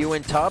site. A few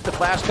in tub. The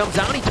flash comes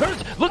out. He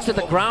turns, looks at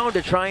the ground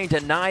to try and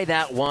deny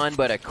that one,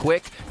 but a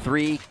quick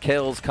 3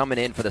 kills coming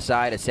in for the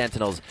side as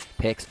Sentinels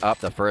picks up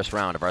the first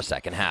round of our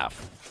second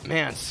half.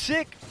 Man,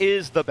 sick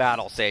is the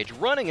battle sage.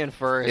 Running in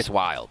first. It's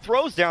wild.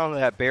 Throws down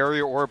that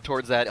barrier orb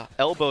towards that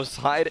elbow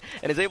side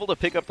and is able to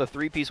pick up the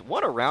 3-piece.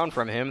 What a round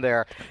from him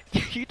there.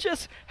 You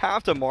just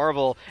have to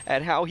marvel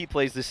at how he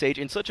plays the sage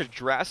in such a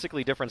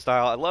drastically different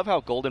style. I love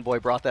how Golden Boy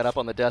brought that up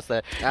on the desk.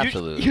 That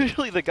absolutely.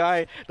 Usually the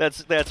guy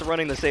that's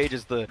running the sage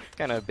is the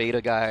kind of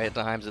beta guy at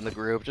times in the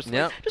group. Just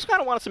kind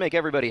of wants to make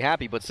everybody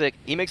happy, but sick.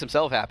 He makes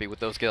himself happy with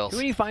those kills.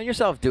 When you find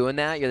yourself doing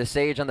that, you're the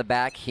sage on the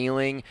back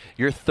healing,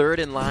 you're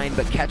third in line,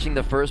 but catching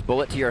the first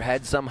bullet to your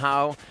head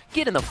somehow,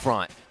 get in the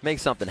front, make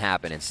something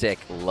happen, and Sick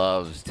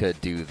loves to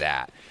do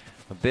that.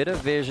 A bit of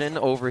vision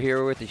over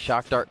here with the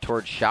shock dart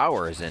towards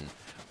Showers, and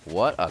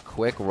what a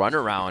quick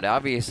runaround.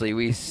 Obviously,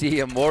 we see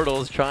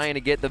Immortals trying to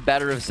get the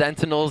better of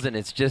Sentinels, and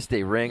it's just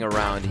a ring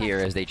around here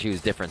as they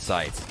choose different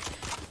sites.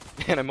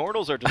 And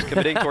Immortals are just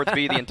committing towards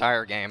B the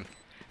entire game.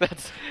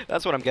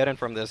 That's what I'm getting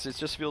from this. It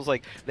just feels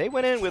like they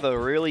went in with a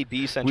really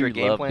B-centric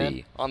game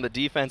plan on the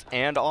defense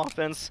and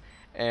offense,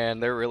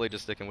 and they're really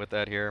just sticking with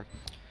that here.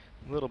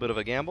 A little bit of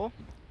a gamble.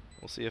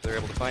 We'll see if they're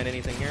able to find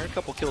anything here. A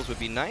couple kills would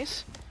be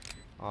nice.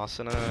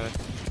 Asuna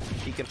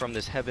peeking from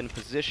this heaven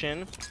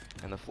position,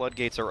 and the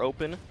floodgates are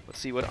open. Let's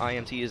see what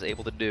IMT is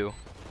able to do.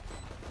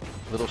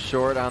 Little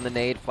short on the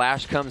nade.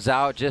 Flash comes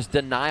out. Just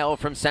denial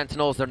from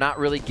Sentinels. They're not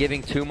really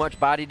giving too much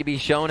body to be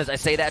shown. As I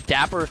say that,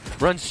 dapr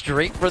runs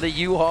straight for the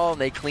U-Haul,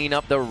 and they clean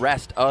up the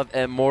rest of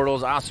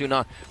Immortals.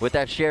 Asuna with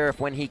that Sheriff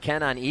when he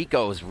can on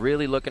Ecos.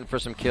 Really looking for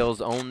some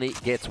kills. Only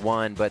gets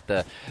one, but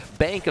the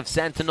bank of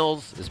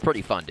Sentinels is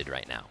pretty funded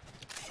right now.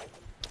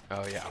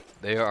 Oh, yeah.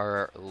 They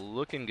are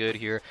looking good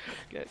here.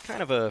 Get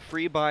kind of a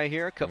free buy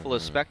here. A couple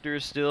of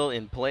Spectres still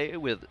in play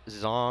with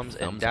zombs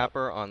and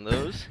dapr on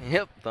those.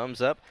 Yep,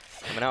 thumbs up.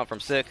 Coming out from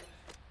Sick.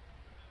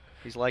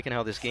 He's liking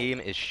how this game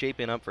is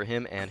shaping up for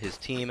him and his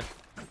team.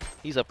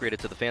 He's upgraded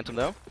to the Phantom,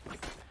 though.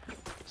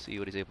 See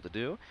what he's able to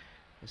do.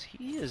 As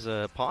he is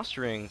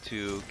posturing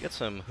to get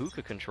some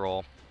hookah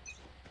control.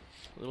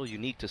 A little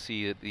unique to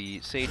see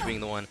the Sage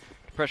being the one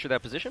to pressure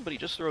that position, but he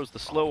just throws the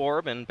slow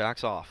orb and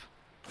backs off.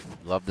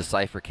 Love the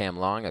Cypher cam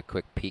long. A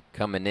quick peek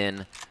coming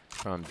in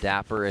from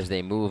dapr as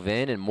they move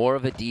in, and more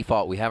of a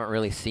default. We haven't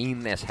really seen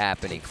this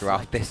happening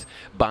throughout this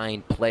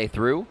bind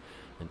playthrough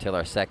until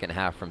our second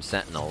half from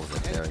Sentinels,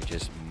 and they're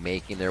just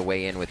making their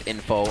way in with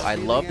info. I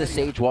love the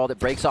Sage wall that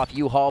breaks off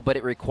U-Haul, but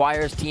it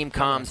requires team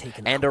comms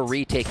and a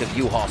retake of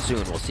U-Haul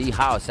soon. We'll see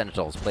how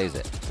Sentinels plays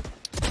it.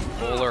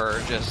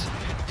 KOLER just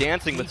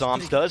dancing with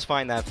zombs, does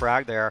find that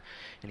frag there,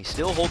 and he's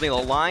still holding the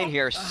line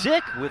here.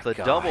 Sick with a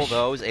double,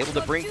 though, is able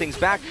to bring things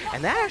back,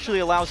 and that actually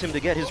allows him to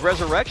get his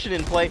resurrection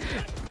in play.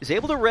 Is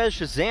able to res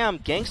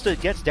ShahZaM. Genghsta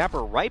gets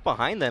dapr right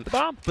behind them,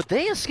 but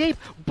they escape.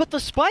 But the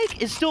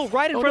spike is still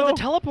right in front of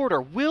the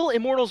teleporter. Will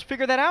Immortals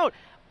figure that out?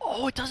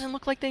 Oh, it doesn't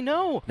look like they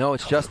know. No,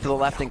 it's just to the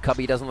left, and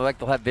Cubby doesn't look like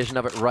they'll have vision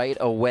of it right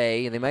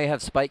away. They may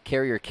have Spike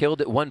Carrier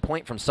killed at one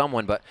point from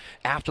someone, but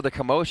after the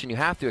commotion, you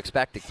have to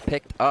expect it's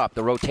picked up.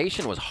 The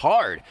rotation was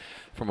hard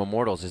from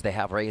Immortals as they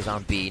have Raze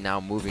on B, now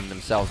moving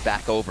themselves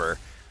back over.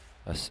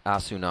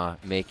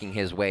 Asuna making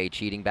his way,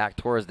 cheating back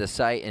towards the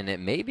site, and it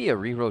may be a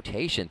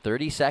re-rotation.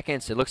 30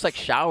 seconds. It looks like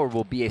Shower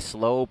will be a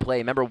slow play.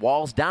 Remember,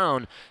 wall's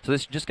down, so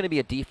this is just going to be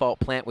a default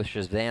plant with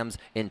ShahZaM's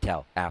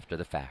intel after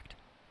the fact.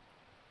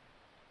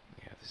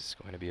 This is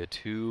going to be a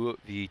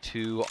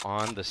 2v2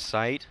 on the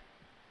site.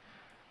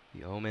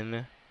 The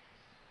Omen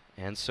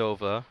and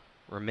Sova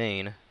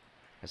remain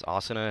as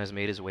Asuna has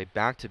made his way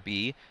back to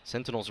B.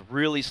 Sentinels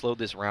really slowed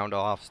this round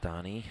off.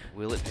 Stani.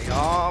 Will it pay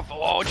off?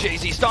 Oh,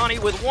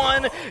 jcStani with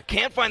one.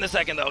 Can't find the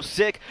second, though.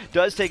 Sick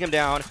does take him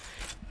down.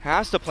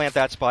 Has to plant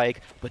that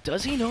spike, but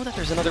does he know that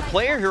there's another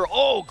player here?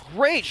 Oh,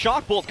 great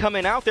shock bolt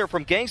coming out there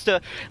from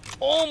Genghsta.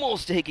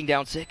 Almost taking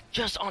down Sick,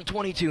 just on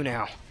 22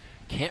 now.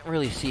 Can't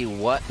really see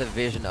what the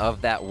vision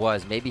of that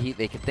was. Maybe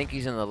they could think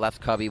he's in the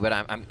left cubby, but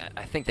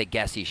I think they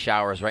guess he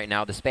Showers right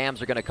now. The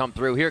spams are going to come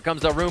through. Here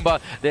comes the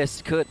Roomba.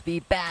 This could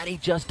be bad. He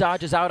just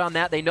dodges out on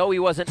that. They know he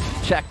wasn't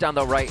checked on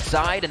the right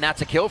side, and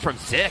that's a kill from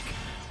Sick.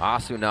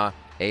 Asuna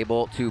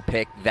able to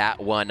pick that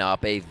one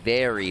up. A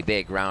very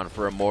big round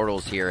for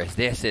Immortals here, as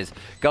this is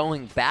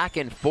going back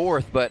and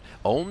forth, but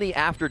only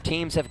after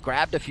teams have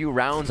grabbed a few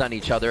rounds on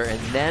each other and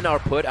then are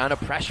put on a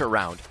pressure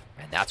round.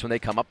 And that's when they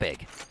come up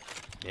big.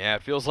 Yeah,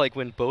 it feels like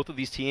when both of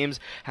these teams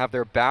have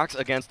their backs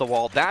against the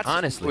wall,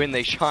 that's when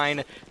they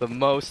shine the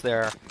most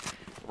there.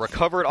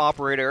 Recovered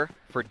operator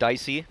for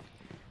Dicey.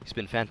 He's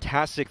been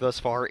fantastic thus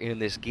far in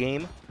this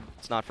game.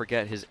 Let's not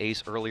forget his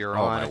ace earlier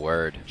on. Oh, my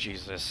word.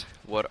 Jesus,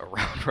 what a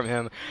round from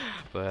him.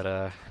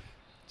 But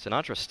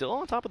sinatraa still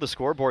on top of the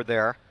scoreboard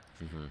there.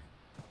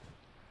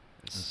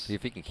 Let's see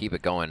if he can keep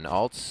it going.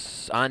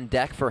 Alts on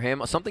deck for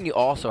him. Something you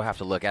also have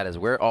to look at is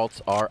where alts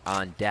are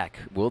on deck.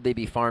 Will they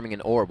be farming an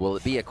orb? Will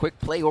it be a quick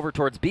play over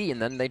towards B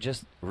and then they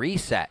just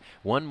reset?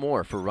 One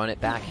more for run it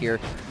back here.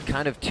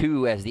 Kind of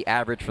 2 as the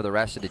average for the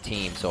rest of the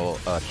team. So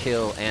a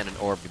kill and an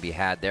orb to be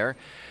had there.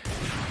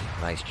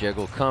 Nice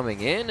jiggle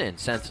coming in, and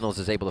Sentinels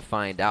is able to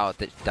find out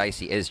that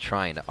Dicey is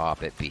trying to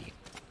op at B.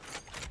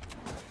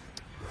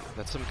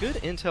 That's some good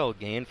intel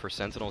gain for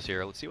Sentinels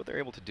here. Let's see what they're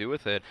able to do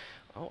with it.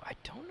 Oh, I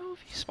don't know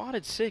if he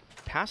spotted Sick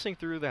passing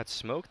through that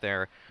smoke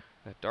there.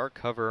 That dark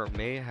cover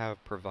may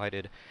have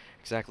provided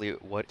exactly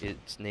what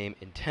its name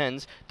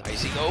intends.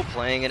 Dicey, though,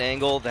 playing an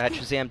angle that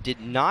ShahZaM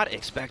did not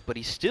expect, but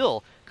he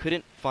still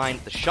couldn't find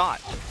the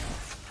shot.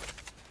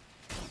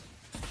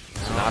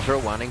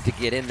 sinatraa wanting to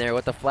get in there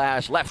with the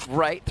flash. Left,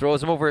 right,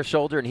 throws him over his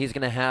shoulder, and he's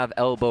going to have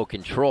elbow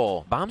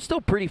control. Bomb's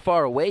still pretty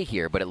far away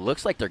here, but it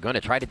looks like they're going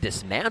to try to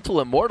dismantle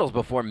Immortals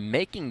before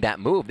making that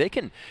move. They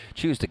can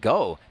choose to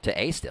go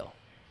to A still.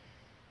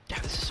 Yeah,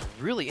 this is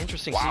a really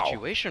interesting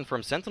situation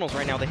from Sentinels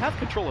right now. They have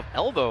control of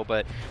elbow,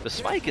 but the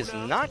spike is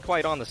not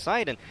quite on the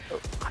site. And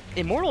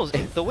Immortals,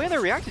 the way they're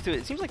reacting to it,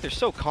 it seems like they're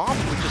so calm.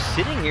 We're just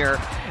sitting here.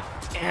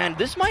 And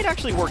this might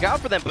actually work out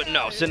for them, but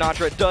no,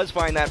 sinatraa does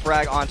find that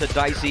frag onto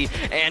Dicey,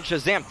 and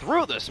ShahZaM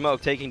through the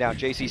smoke, taking down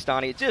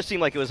jcStani. It just seemed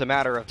like it was a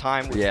matter of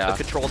time with the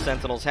control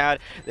Sentinels had.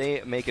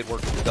 They make it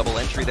work with the double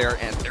entry there,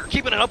 and they're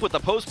keeping it up with the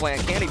post plan.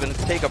 Can't even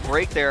take a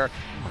break there.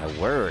 My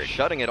word.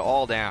 Shutting it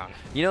all down.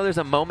 You know, there's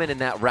a moment in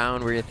that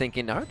round where you're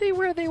thinking, are they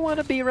where they want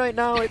to be right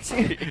now? It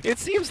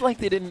seems like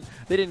they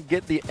didn't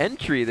get the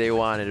entry they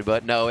wanted,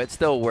 but no, it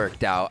still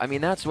worked out. I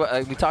mean, that's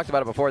what we talked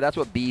about it before. That's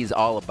what B's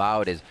all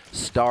about, is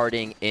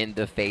starting in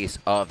the face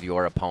of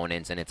your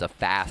opponents, and it's a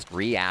fast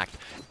react.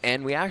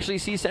 And we actually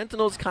see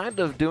Sentinels kind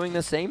of doing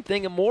the same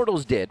thing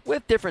Immortals did,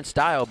 with different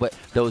style, but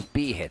those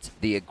B hits,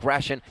 the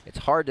aggression, it's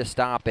hard to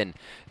stop, and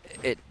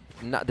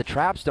the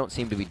traps don't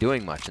seem to be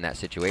doing much in that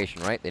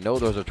situation, right? They know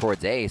those are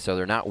towards A, so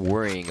they're not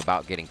worrying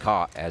about getting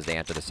caught as they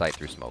enter the site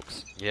through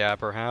smokes. Yeah,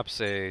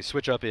 perhaps a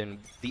switch up in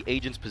the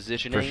agent's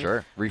positioning. For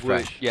sure.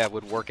 Refresh.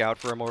 Would work out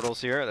for Immortals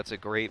here. That's a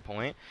great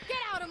point. Get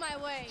out of my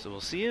way! So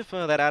we'll see if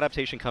that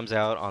adaptation comes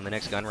out on the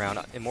next gun round.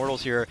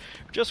 Immortals here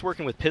just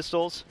working with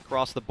pistols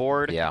across the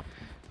board. Yeah.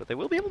 But they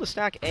will be able to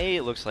stack A,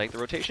 it looks like. The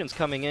rotation's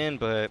coming in,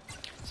 but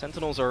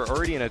Sentinels are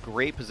already in a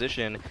great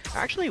position,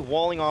 actually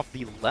walling off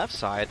the left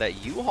side,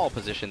 that U-Haul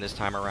position this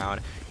time around,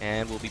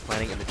 and we'll be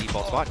planning in the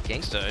default spot.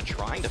 Genghsta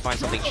trying to find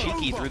something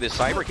cheeky through this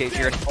cyber cage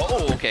here. And,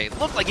 oh, okay,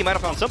 looked like he might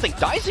have found something.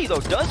 Dicey, though,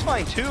 does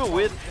find 2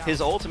 with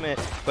his ultimate,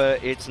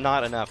 but it's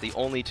not enough. The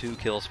only 2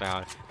 kills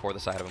found for the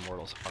side of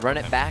Immortals. Run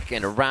it back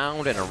and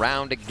around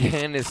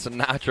again as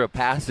sinatraa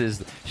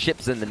passes,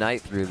 ships in the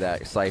night through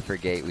that Cypher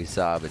gate we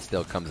saw, but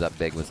still comes up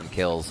big with some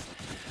kills.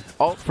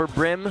 Ult for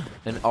Brim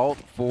and ult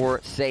for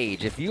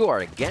Sage. If you are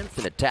against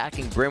and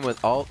attacking Brim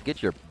with ult,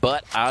 get your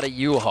butt out of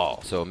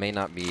U-Haul. So it may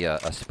not be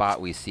a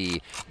spot we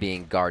see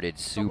being guarded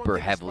super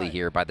heavily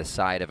here by the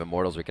side of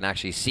Immortals. We can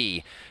actually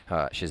see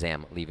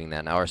ShahZaM leaving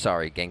that now, or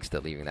sorry,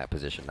 Genghsta leaving that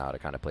position now to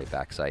kind of play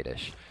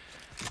backside-ish.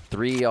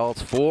 3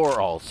 ults, 4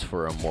 ults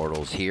for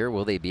Immortals here.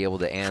 Will they be able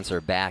to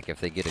answer back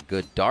if they get a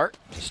good dart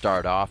to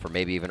start off, or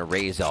maybe even a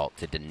Raze ult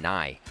to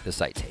deny the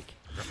site take?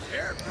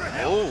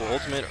 Oh,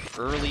 ultimate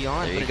early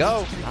on. There you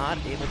go. Not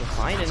able to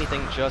find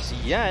anything just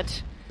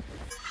yet.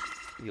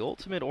 The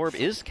ultimate orb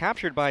is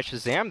captured by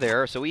ShahZaM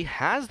there, so he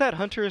has that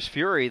Hunter's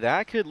Fury.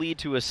 That could lead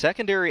to a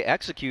secondary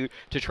execute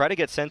to try to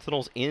get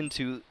Sentinels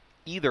into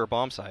either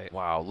bomb site.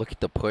 Wow, look at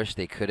the push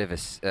they could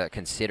have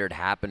considered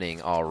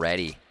happening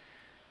already.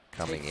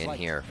 Coming in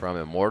here from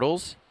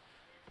Immortals.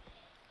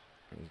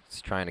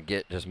 It's trying to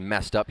get just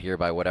messed up here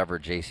by whatever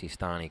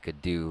jcStani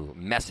could do,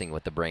 messing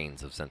with the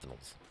brains of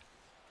Sentinels.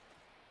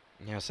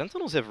 Yeah,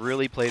 Sentinels have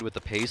really played with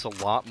the pace a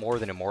lot more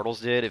than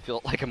Immortals did. It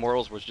felt like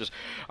Immortals was just,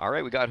 all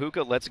right, we got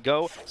hookah, let's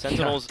go.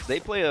 Sentinels, they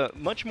play a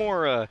much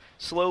more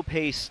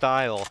slow-paced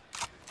style,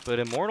 but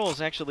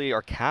Immortals actually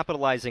are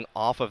capitalizing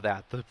off of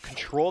that. The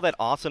control that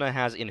Asuna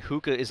has in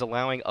hookah is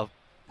allowing a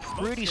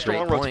pretty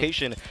strong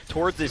rotation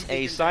towards this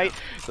A site.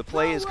 The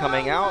play is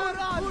coming out,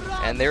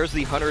 and there's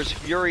the Hunter's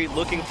Fury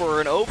looking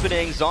for an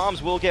opening.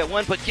 Zombs will get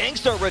one, but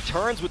Genghsta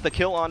returns with the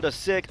kill onto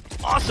Sick.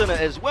 Asuna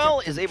as well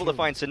is able to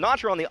find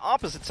sinatraa on the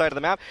opposite side of the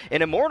map,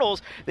 and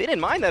Immortals, they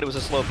didn't mind that it was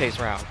a slow-paced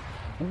round.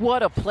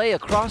 What a play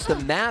across the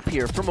map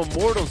here from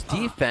Immortals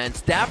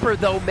defense. dapr,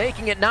 though,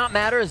 making it not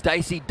matter as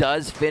Dicey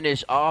does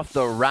finish off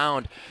the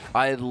round.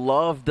 I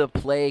love the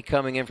play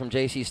coming in from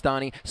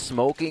jcStani,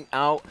 smoking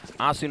out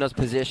Asuna's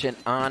position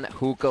on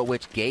hookah,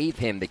 which gave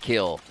him the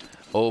kill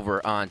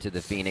over onto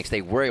the Phoenix.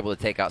 They were able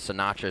to take out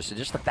Sinatraa, so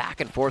just the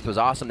back and forth was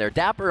awesome there.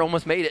 dapr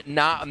almost made it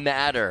not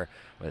matter.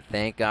 But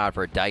thank God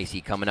for Dicey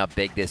coming up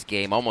big this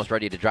game, almost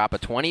ready to drop a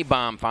 20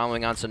 bomb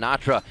following on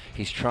Sinatraa.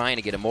 He's trying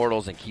to get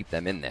Immortals and keep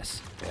them in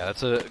this. Yeah,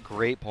 that's a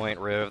great point,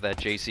 Riv, that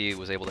JC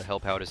was able to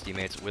help out his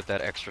teammates with that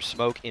extra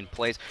smoke in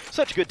place.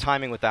 Such good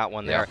timing with that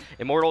one there.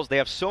 Immortals, they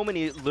have so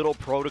many little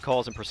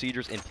protocols and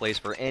procedures in place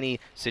for any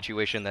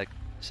situation that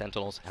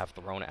Sentinels have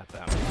thrown at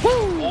them.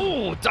 Woo!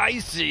 Oh,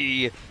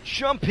 Dicey!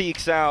 Jump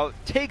peeks out,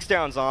 takes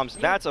down zombs.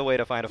 That's a way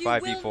to find a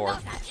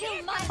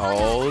 5v4.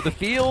 Oh, the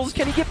feels.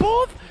 Can he get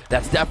both?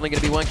 That's definitely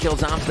going to be one kill.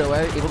 Zombs, though,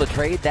 able to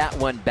trade that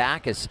one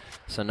back as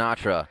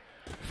Sinatraa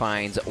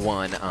finds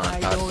one on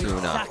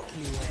Asuna.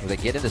 Will they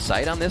get into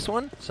sight on this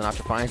one?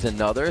 Sinatraa finds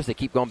another as they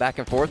keep going back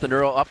and forth. The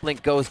neural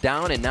uplink goes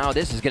down, and now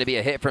this is going to be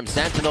a hit from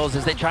Sentinels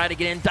as they try to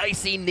get in.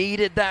 Dicey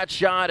needed that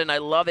shot, and I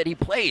love it. He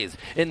plays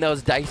in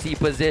those dicey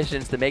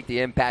positions to make the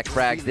impact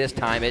frags. This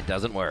time it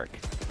doesn't work.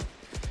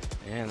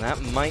 And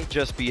that might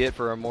just be it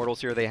for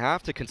Immortals here. They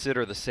have to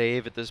consider the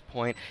save at this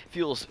point.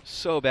 Feels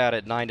so bad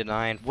at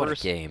 9-9. What a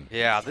game.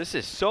 Yeah, this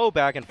is so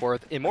back and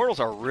forth. Immortals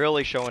are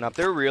really showing up.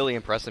 They're really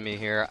impressing me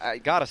here. I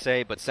gotta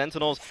say, but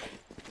Sentinels,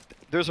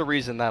 there's a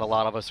reason that a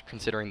lot of us are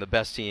considering the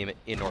best team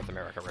in North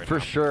America right now. For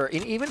sure.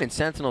 Even in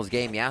Sentinels'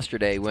 game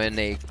yesterday, when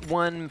they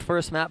won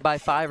first map by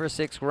 5 or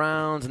 6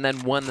 rounds and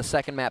then won the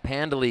second map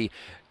handily,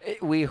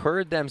 we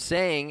heard them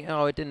saying,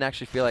 oh, it didn't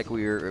actually feel like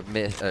we were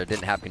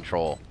didn't have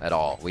control at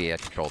all. We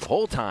had control the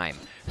whole time.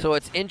 So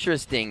it's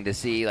interesting to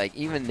see, like,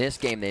 even this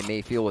game they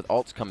may feel with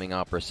ults coming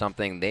up or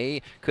something,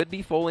 they could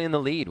be fully in the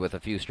lead with a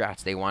few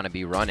strats they want to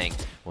be running.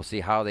 We'll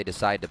see how they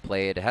decide to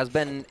play it. It has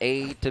been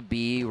A to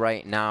B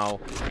right now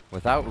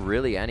without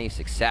really any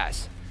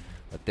success.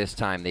 But this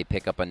time they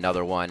pick up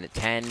another one.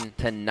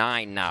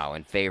 10-9 now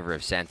in favor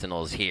of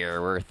Sentinels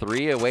here. We're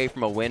 3 away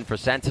from a win for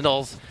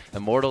Sentinels.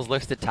 Immortals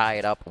looks to tie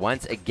it up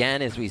once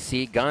again as we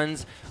see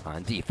guns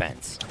on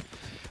defense.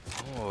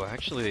 Oh,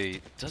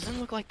 actually,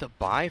 doesn't look like the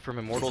buy from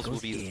Immortals will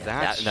be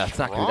that strong. It's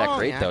not going to be that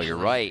great, though. You're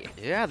right.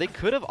 Yeah, they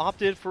could have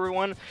opted for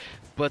one,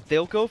 but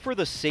they'll go for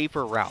the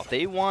safer route.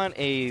 They want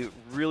a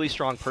really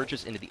strong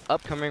purchase into the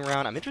upcoming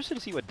round. I'm interested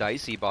to see what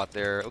Dicey bought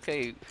there.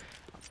 Okay,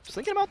 just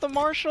thinking about the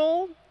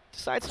Marshall.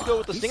 Decides to go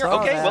with the Stinger.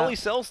 Okay, well, he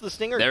sells the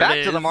Stinger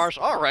back to the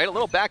Marshall. All right, a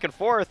little back and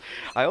forth.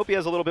 I hope he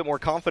has a little bit more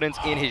confidence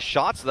in his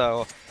shots,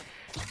 though.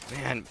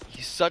 Man,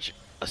 he's such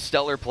a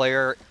stellar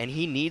player, and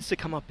he needs to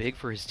come up big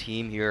for his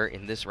team here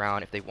in this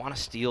round. If they want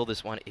to steal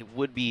this one, it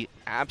would be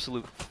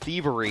absolute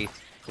thievery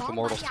if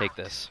Immortals take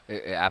this.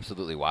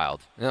 Absolutely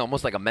wild.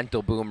 Almost like a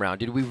mental boom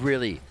round. Did we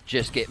really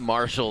just get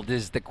marshaled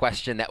is the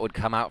question that would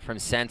come out from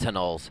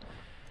Sentinels.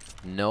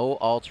 No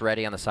ults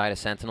ready on the side of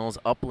Sentinels.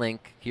 Uplink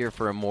here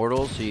for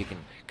Immortals, so you can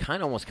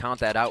kind of almost count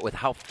that out with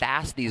how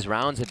fast these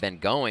rounds have been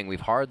going.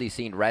 We've hardly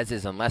seen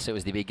reses unless it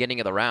was the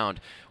beginning of the round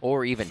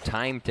or even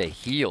time to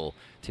heal,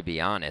 to be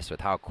honest,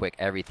 with how quick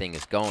everything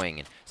is going.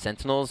 And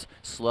Sentinels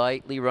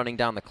slightly running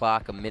down the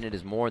clock. A minute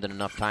is more than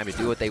enough time to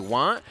do what they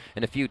want,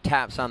 and a few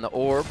taps on the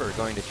orb are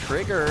going to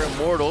trigger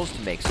Immortals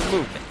to make some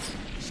movements.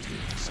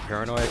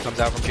 Paranoia comes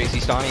out from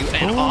jcStani,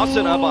 and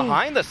Asuna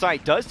behind the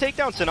site does take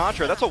down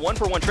Sinatraa. That's a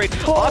 1-for-1 trade.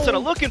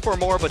 Asuna looking for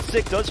more, but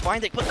Sick does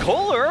find it. But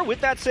KOLER with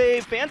that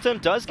save, Phantom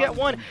does get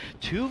one.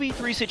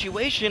 2v3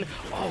 situation.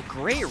 Oh,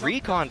 great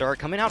recon dart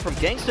coming out from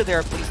Genghsta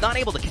there, but he's not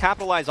able to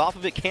capitalize off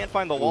of it. Can't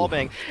find the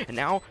wallbang, and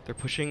now they're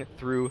pushing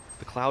through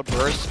the cloud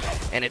burst,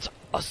 and it's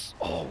us.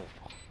 Oh,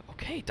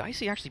 okay.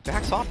 Dicey actually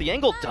backs off. The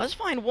angle does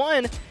find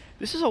one.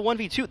 This is a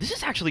 1v2. This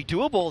is actually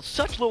doable.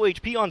 Such low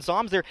HP on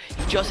zombs there.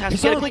 He just has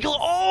to get a quick kill.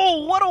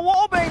 Oh, what a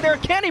wallbang there.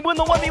 Can he win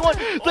the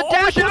 1v1? The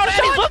dash out,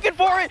 and he's looking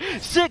for it.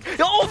 Sick.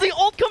 Oh, the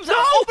ult comes out.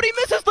 Oh, but he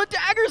misses the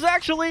daggers,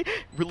 actually.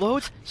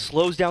 Reloads,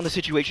 slows down the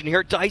situation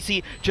here.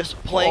 Dicey just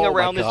playing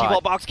around this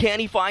default box. Can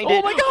he find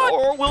it? Oh, my God.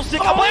 Or will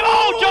Sick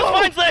just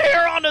finds the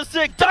hair on the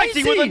Sick.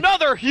 Dicey with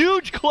another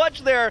huge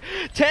clutch there.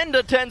 10-10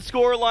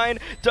 scoreline.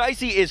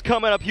 Dicey is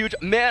coming up huge.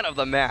 Man of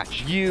the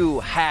match.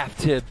 You have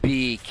to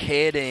be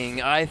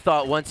kidding. I thought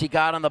once he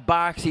got on the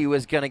box he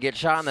was going to get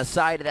shot on the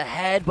side of the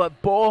head,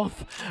 but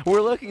both were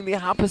looking the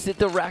opposite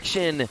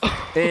direction.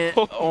 And,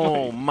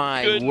 oh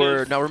my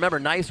word. Now remember,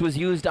 Nice was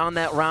used on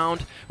that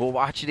round. We'll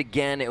watch it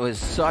again. It was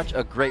such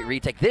a great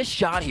retake. This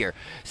shot here,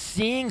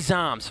 seeing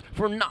zombs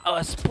for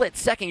a split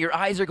second, your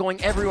eyes are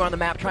going everywhere on the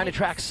map trying to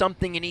track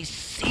something, and he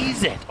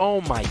sees it.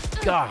 Oh my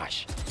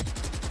gosh.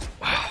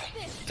 Wow.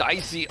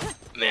 Dicey.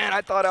 Man,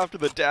 I thought after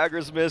the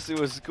daggers miss, it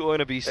was going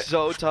to be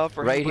so tough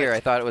for him. Right here,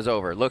 I thought it was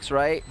over. Looks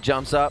right,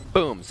 jumps up,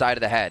 boom, side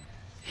of the head.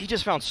 He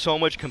just found so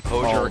much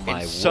composure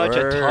in such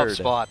a tough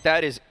spot.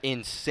 That is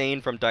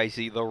insane from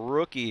Dicey, the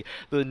rookie,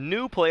 the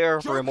new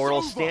player for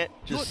Immortals,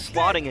 just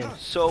slotting in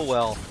so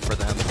well for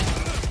them.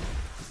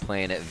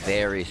 Playing it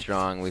very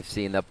strong. We've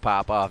seen the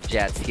pop-off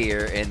Jetts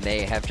here, and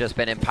they have just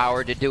been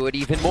empowered to do it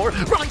even more.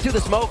 Running through the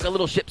smoke, a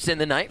little ships in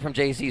the night from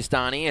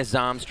jcStani as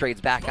zombs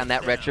trades back on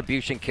that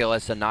retribution kill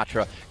as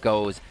Sinatraa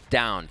goes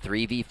down.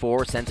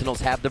 3v4,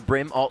 Sentinels have the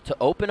Brim ult to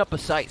open up a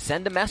site,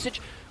 send a message,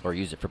 or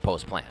use it for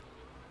post-plant.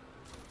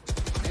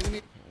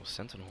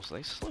 Sentinels,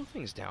 they slow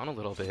things down a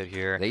little bit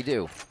here. They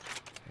do.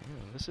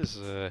 Yeah, this is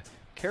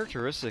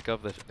characteristic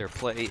of their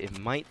play. It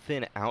might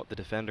thin out the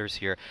defenders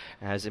here.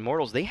 As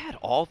Immortals, they had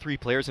all 3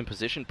 players in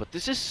position, but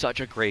this is such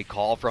a great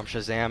call from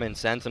ShahZaM and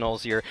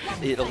Sentinels here.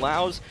 It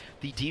allows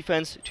the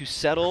defense to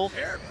settle,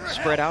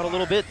 spread out a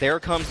little bit. There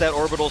comes that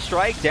orbital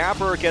strike.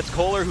 dapr gets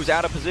KOLER, who's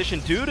out of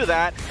position due to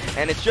that,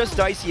 and it's just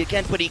Dicey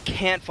again, but he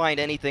can't find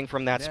anything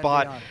from that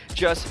spot.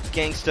 Just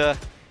Genghsta,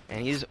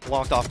 and he's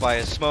locked off by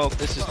a smoke.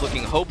 This is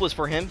looking hopeless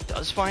for him.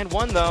 Does find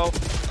one though,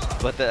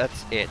 but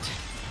that's it.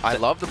 I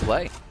love the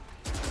play.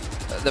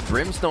 The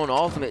Brimstone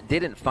ultimate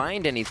didn't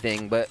find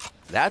anything, but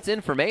that's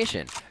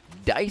information.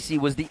 Dicey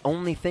was the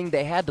only thing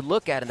they had to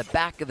look at in the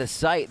back of the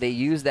site. They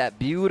used that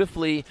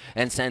beautifully,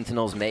 and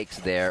Sentinels makes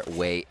their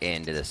way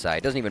into the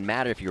site. Doesn't even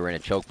matter if you were in a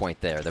choke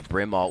point there. The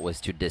Brim ult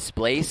was to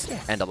displace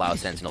and allow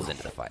Sentinels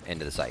into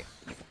the site.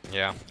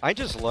 Yeah, I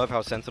just love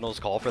how Sentinels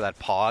call for that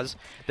pause.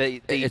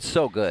 It's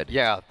so good.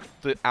 Yeah,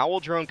 the Owl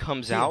drone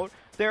comes out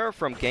there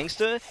from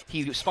Genghsta.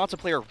 He spots a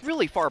player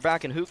really far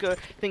back in hookah,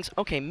 thinks,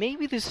 okay,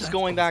 maybe this is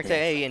going back to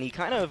A, and he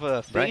kind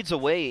of fades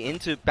away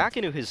back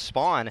into his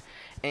spawn,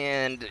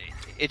 and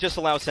it just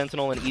allows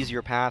Sentinel an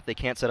easier path. They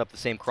can't set up the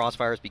same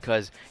crossfires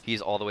because he's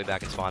all the way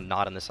back in spawn,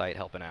 not in the site,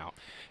 helping out.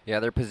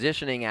 Yeah, their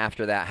positioning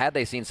after that, had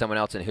they seen someone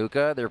else in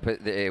hookah,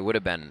 it would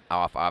have been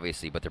off,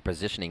 obviously, but their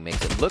positioning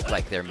makes it look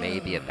like there may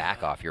be a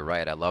back off. You're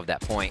right, I love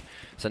that point.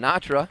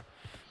 sinatraa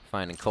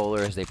finding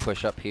KOLER as they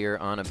push up here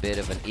on a bit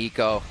of an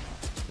eco.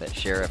 That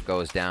Sheriff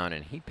goes down,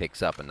 and he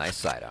picks up a nice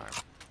sidearm.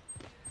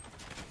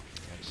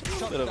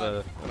 A bit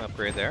of an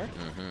upgrade there.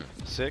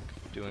 Sick,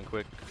 doing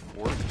quick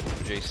work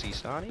for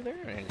jcStani there.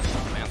 And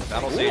man, the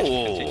battle stage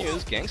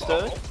continues.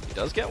 Genghsta, he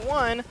does get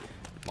one.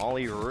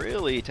 Molly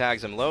really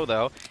tags him low,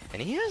 though.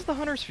 And he has the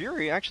Hunter's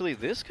Fury. Actually,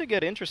 this could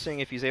get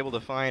interesting if he's able to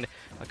find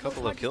a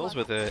couple of kills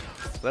with it.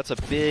 So that's a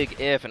big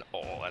if. And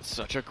oh, that's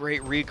such a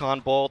great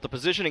recon bolt. The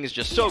positioning is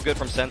just so good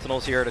from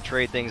Sentinels here to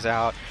trade things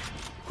out.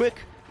 Quick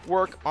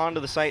work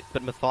onto the site,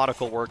 but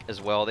methodical work as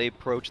well. They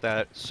approach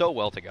that so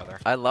well together.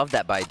 I love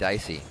that by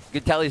Dicey. You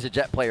could tell he's a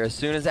Jett player. As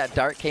soon as that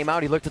dart came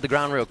out, he looked at the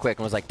ground real quick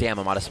and was like, damn,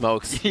 I'm out of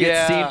smokes.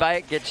 Gets seen by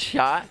it, gets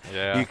shot.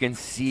 Yeah. You can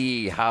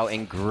see how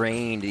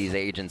ingrained these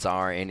agents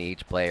are in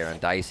each player, and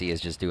Dicey is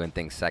just doing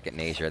things second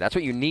nature. That's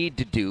what you need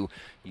to do.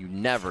 You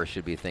never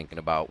should be thinking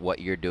about what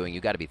you're doing.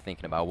 You got to be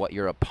thinking about what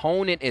your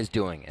opponent is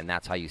doing, and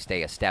that's how you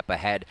stay a step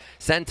ahead.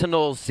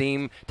 Sentinels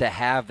seem to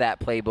have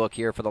that playbook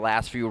here for the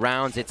last few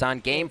rounds. It's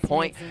on game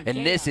point,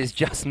 and this is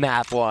just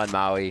map 1,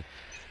 Maui.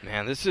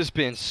 Man, this has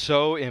been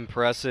so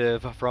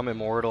impressive from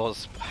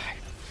Immortals.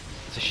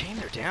 It's a shame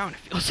they're down. It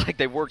feels like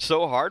they've worked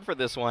so hard for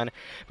this one.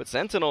 But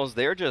Sentinels,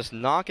 they're just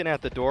knocking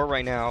at the door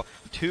right now.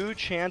 2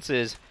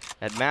 chances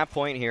at map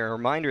point here. A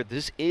reminder,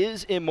 this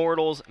is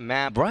Immortals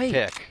map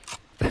pick.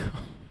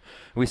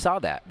 We saw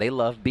that. They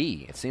love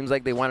B. It seems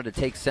like they wanted to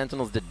take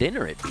Sentinels to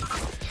dinner at B.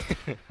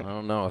 I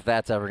don't know if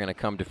that's ever going to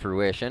come to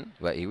fruition,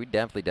 but we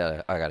definitely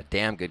got a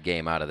damn good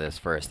game out of this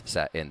first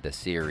set in the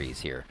series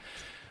here.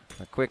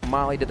 A quick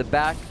molly to the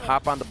back,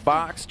 hop on the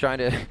box, trying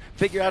to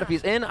figure out if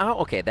he's in. Oh,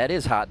 okay, that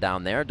is hot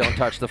down there. Don't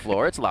touch the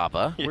floor. It's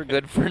lava. We're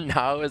good for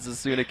now as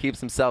Asuna keeps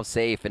himself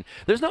safe. And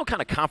there's no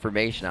kind of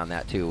confirmation on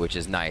that, too, which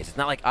is nice. It's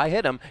not like, I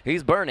hit him.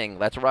 He's burning.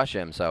 Let's rush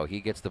him. So he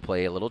gets to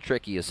play a little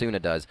tricky.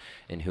 Asuna does.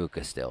 And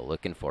hookah still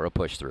looking for a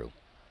push through.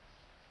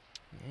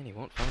 And he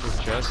won't find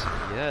it just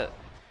yet.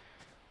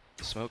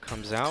 The smoke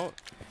comes out.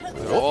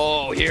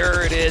 Oh,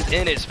 here it is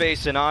in his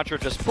face.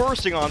 sinatraa just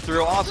bursting on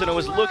through. Asuna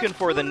was looking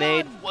for the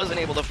nade, wasn't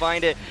able to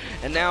find it.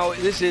 And now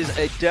this is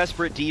a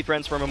desperate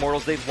defense from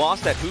Immortals. They've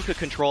lost that hookah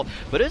control,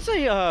 but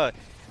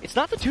it's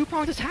not the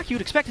two-pronged attack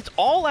you'd expect. It's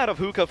all out of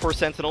hookah for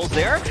Sentinels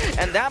there,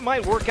 and that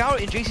might work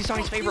out in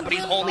jcStani's favor, but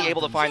he's only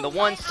able to find the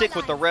one. Sick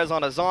with the res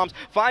on a zombs.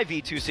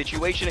 5v2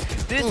 situation.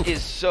 This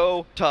is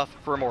so tough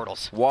for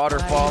Immortals.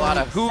 Waterfall out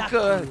of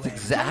hookah. It's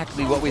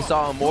exactly what we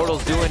saw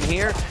Immortals doing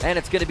here, and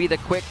it's going to be the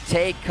quick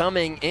take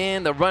coming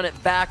in. The run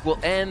it back will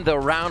end the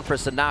round for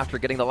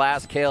sinatraa getting the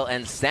last kill,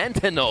 and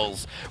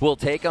Sentinels will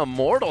take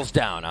Immortals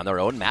down on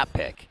their own map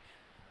pick.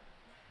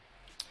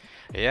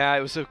 Yeah, it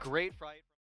was a great fight.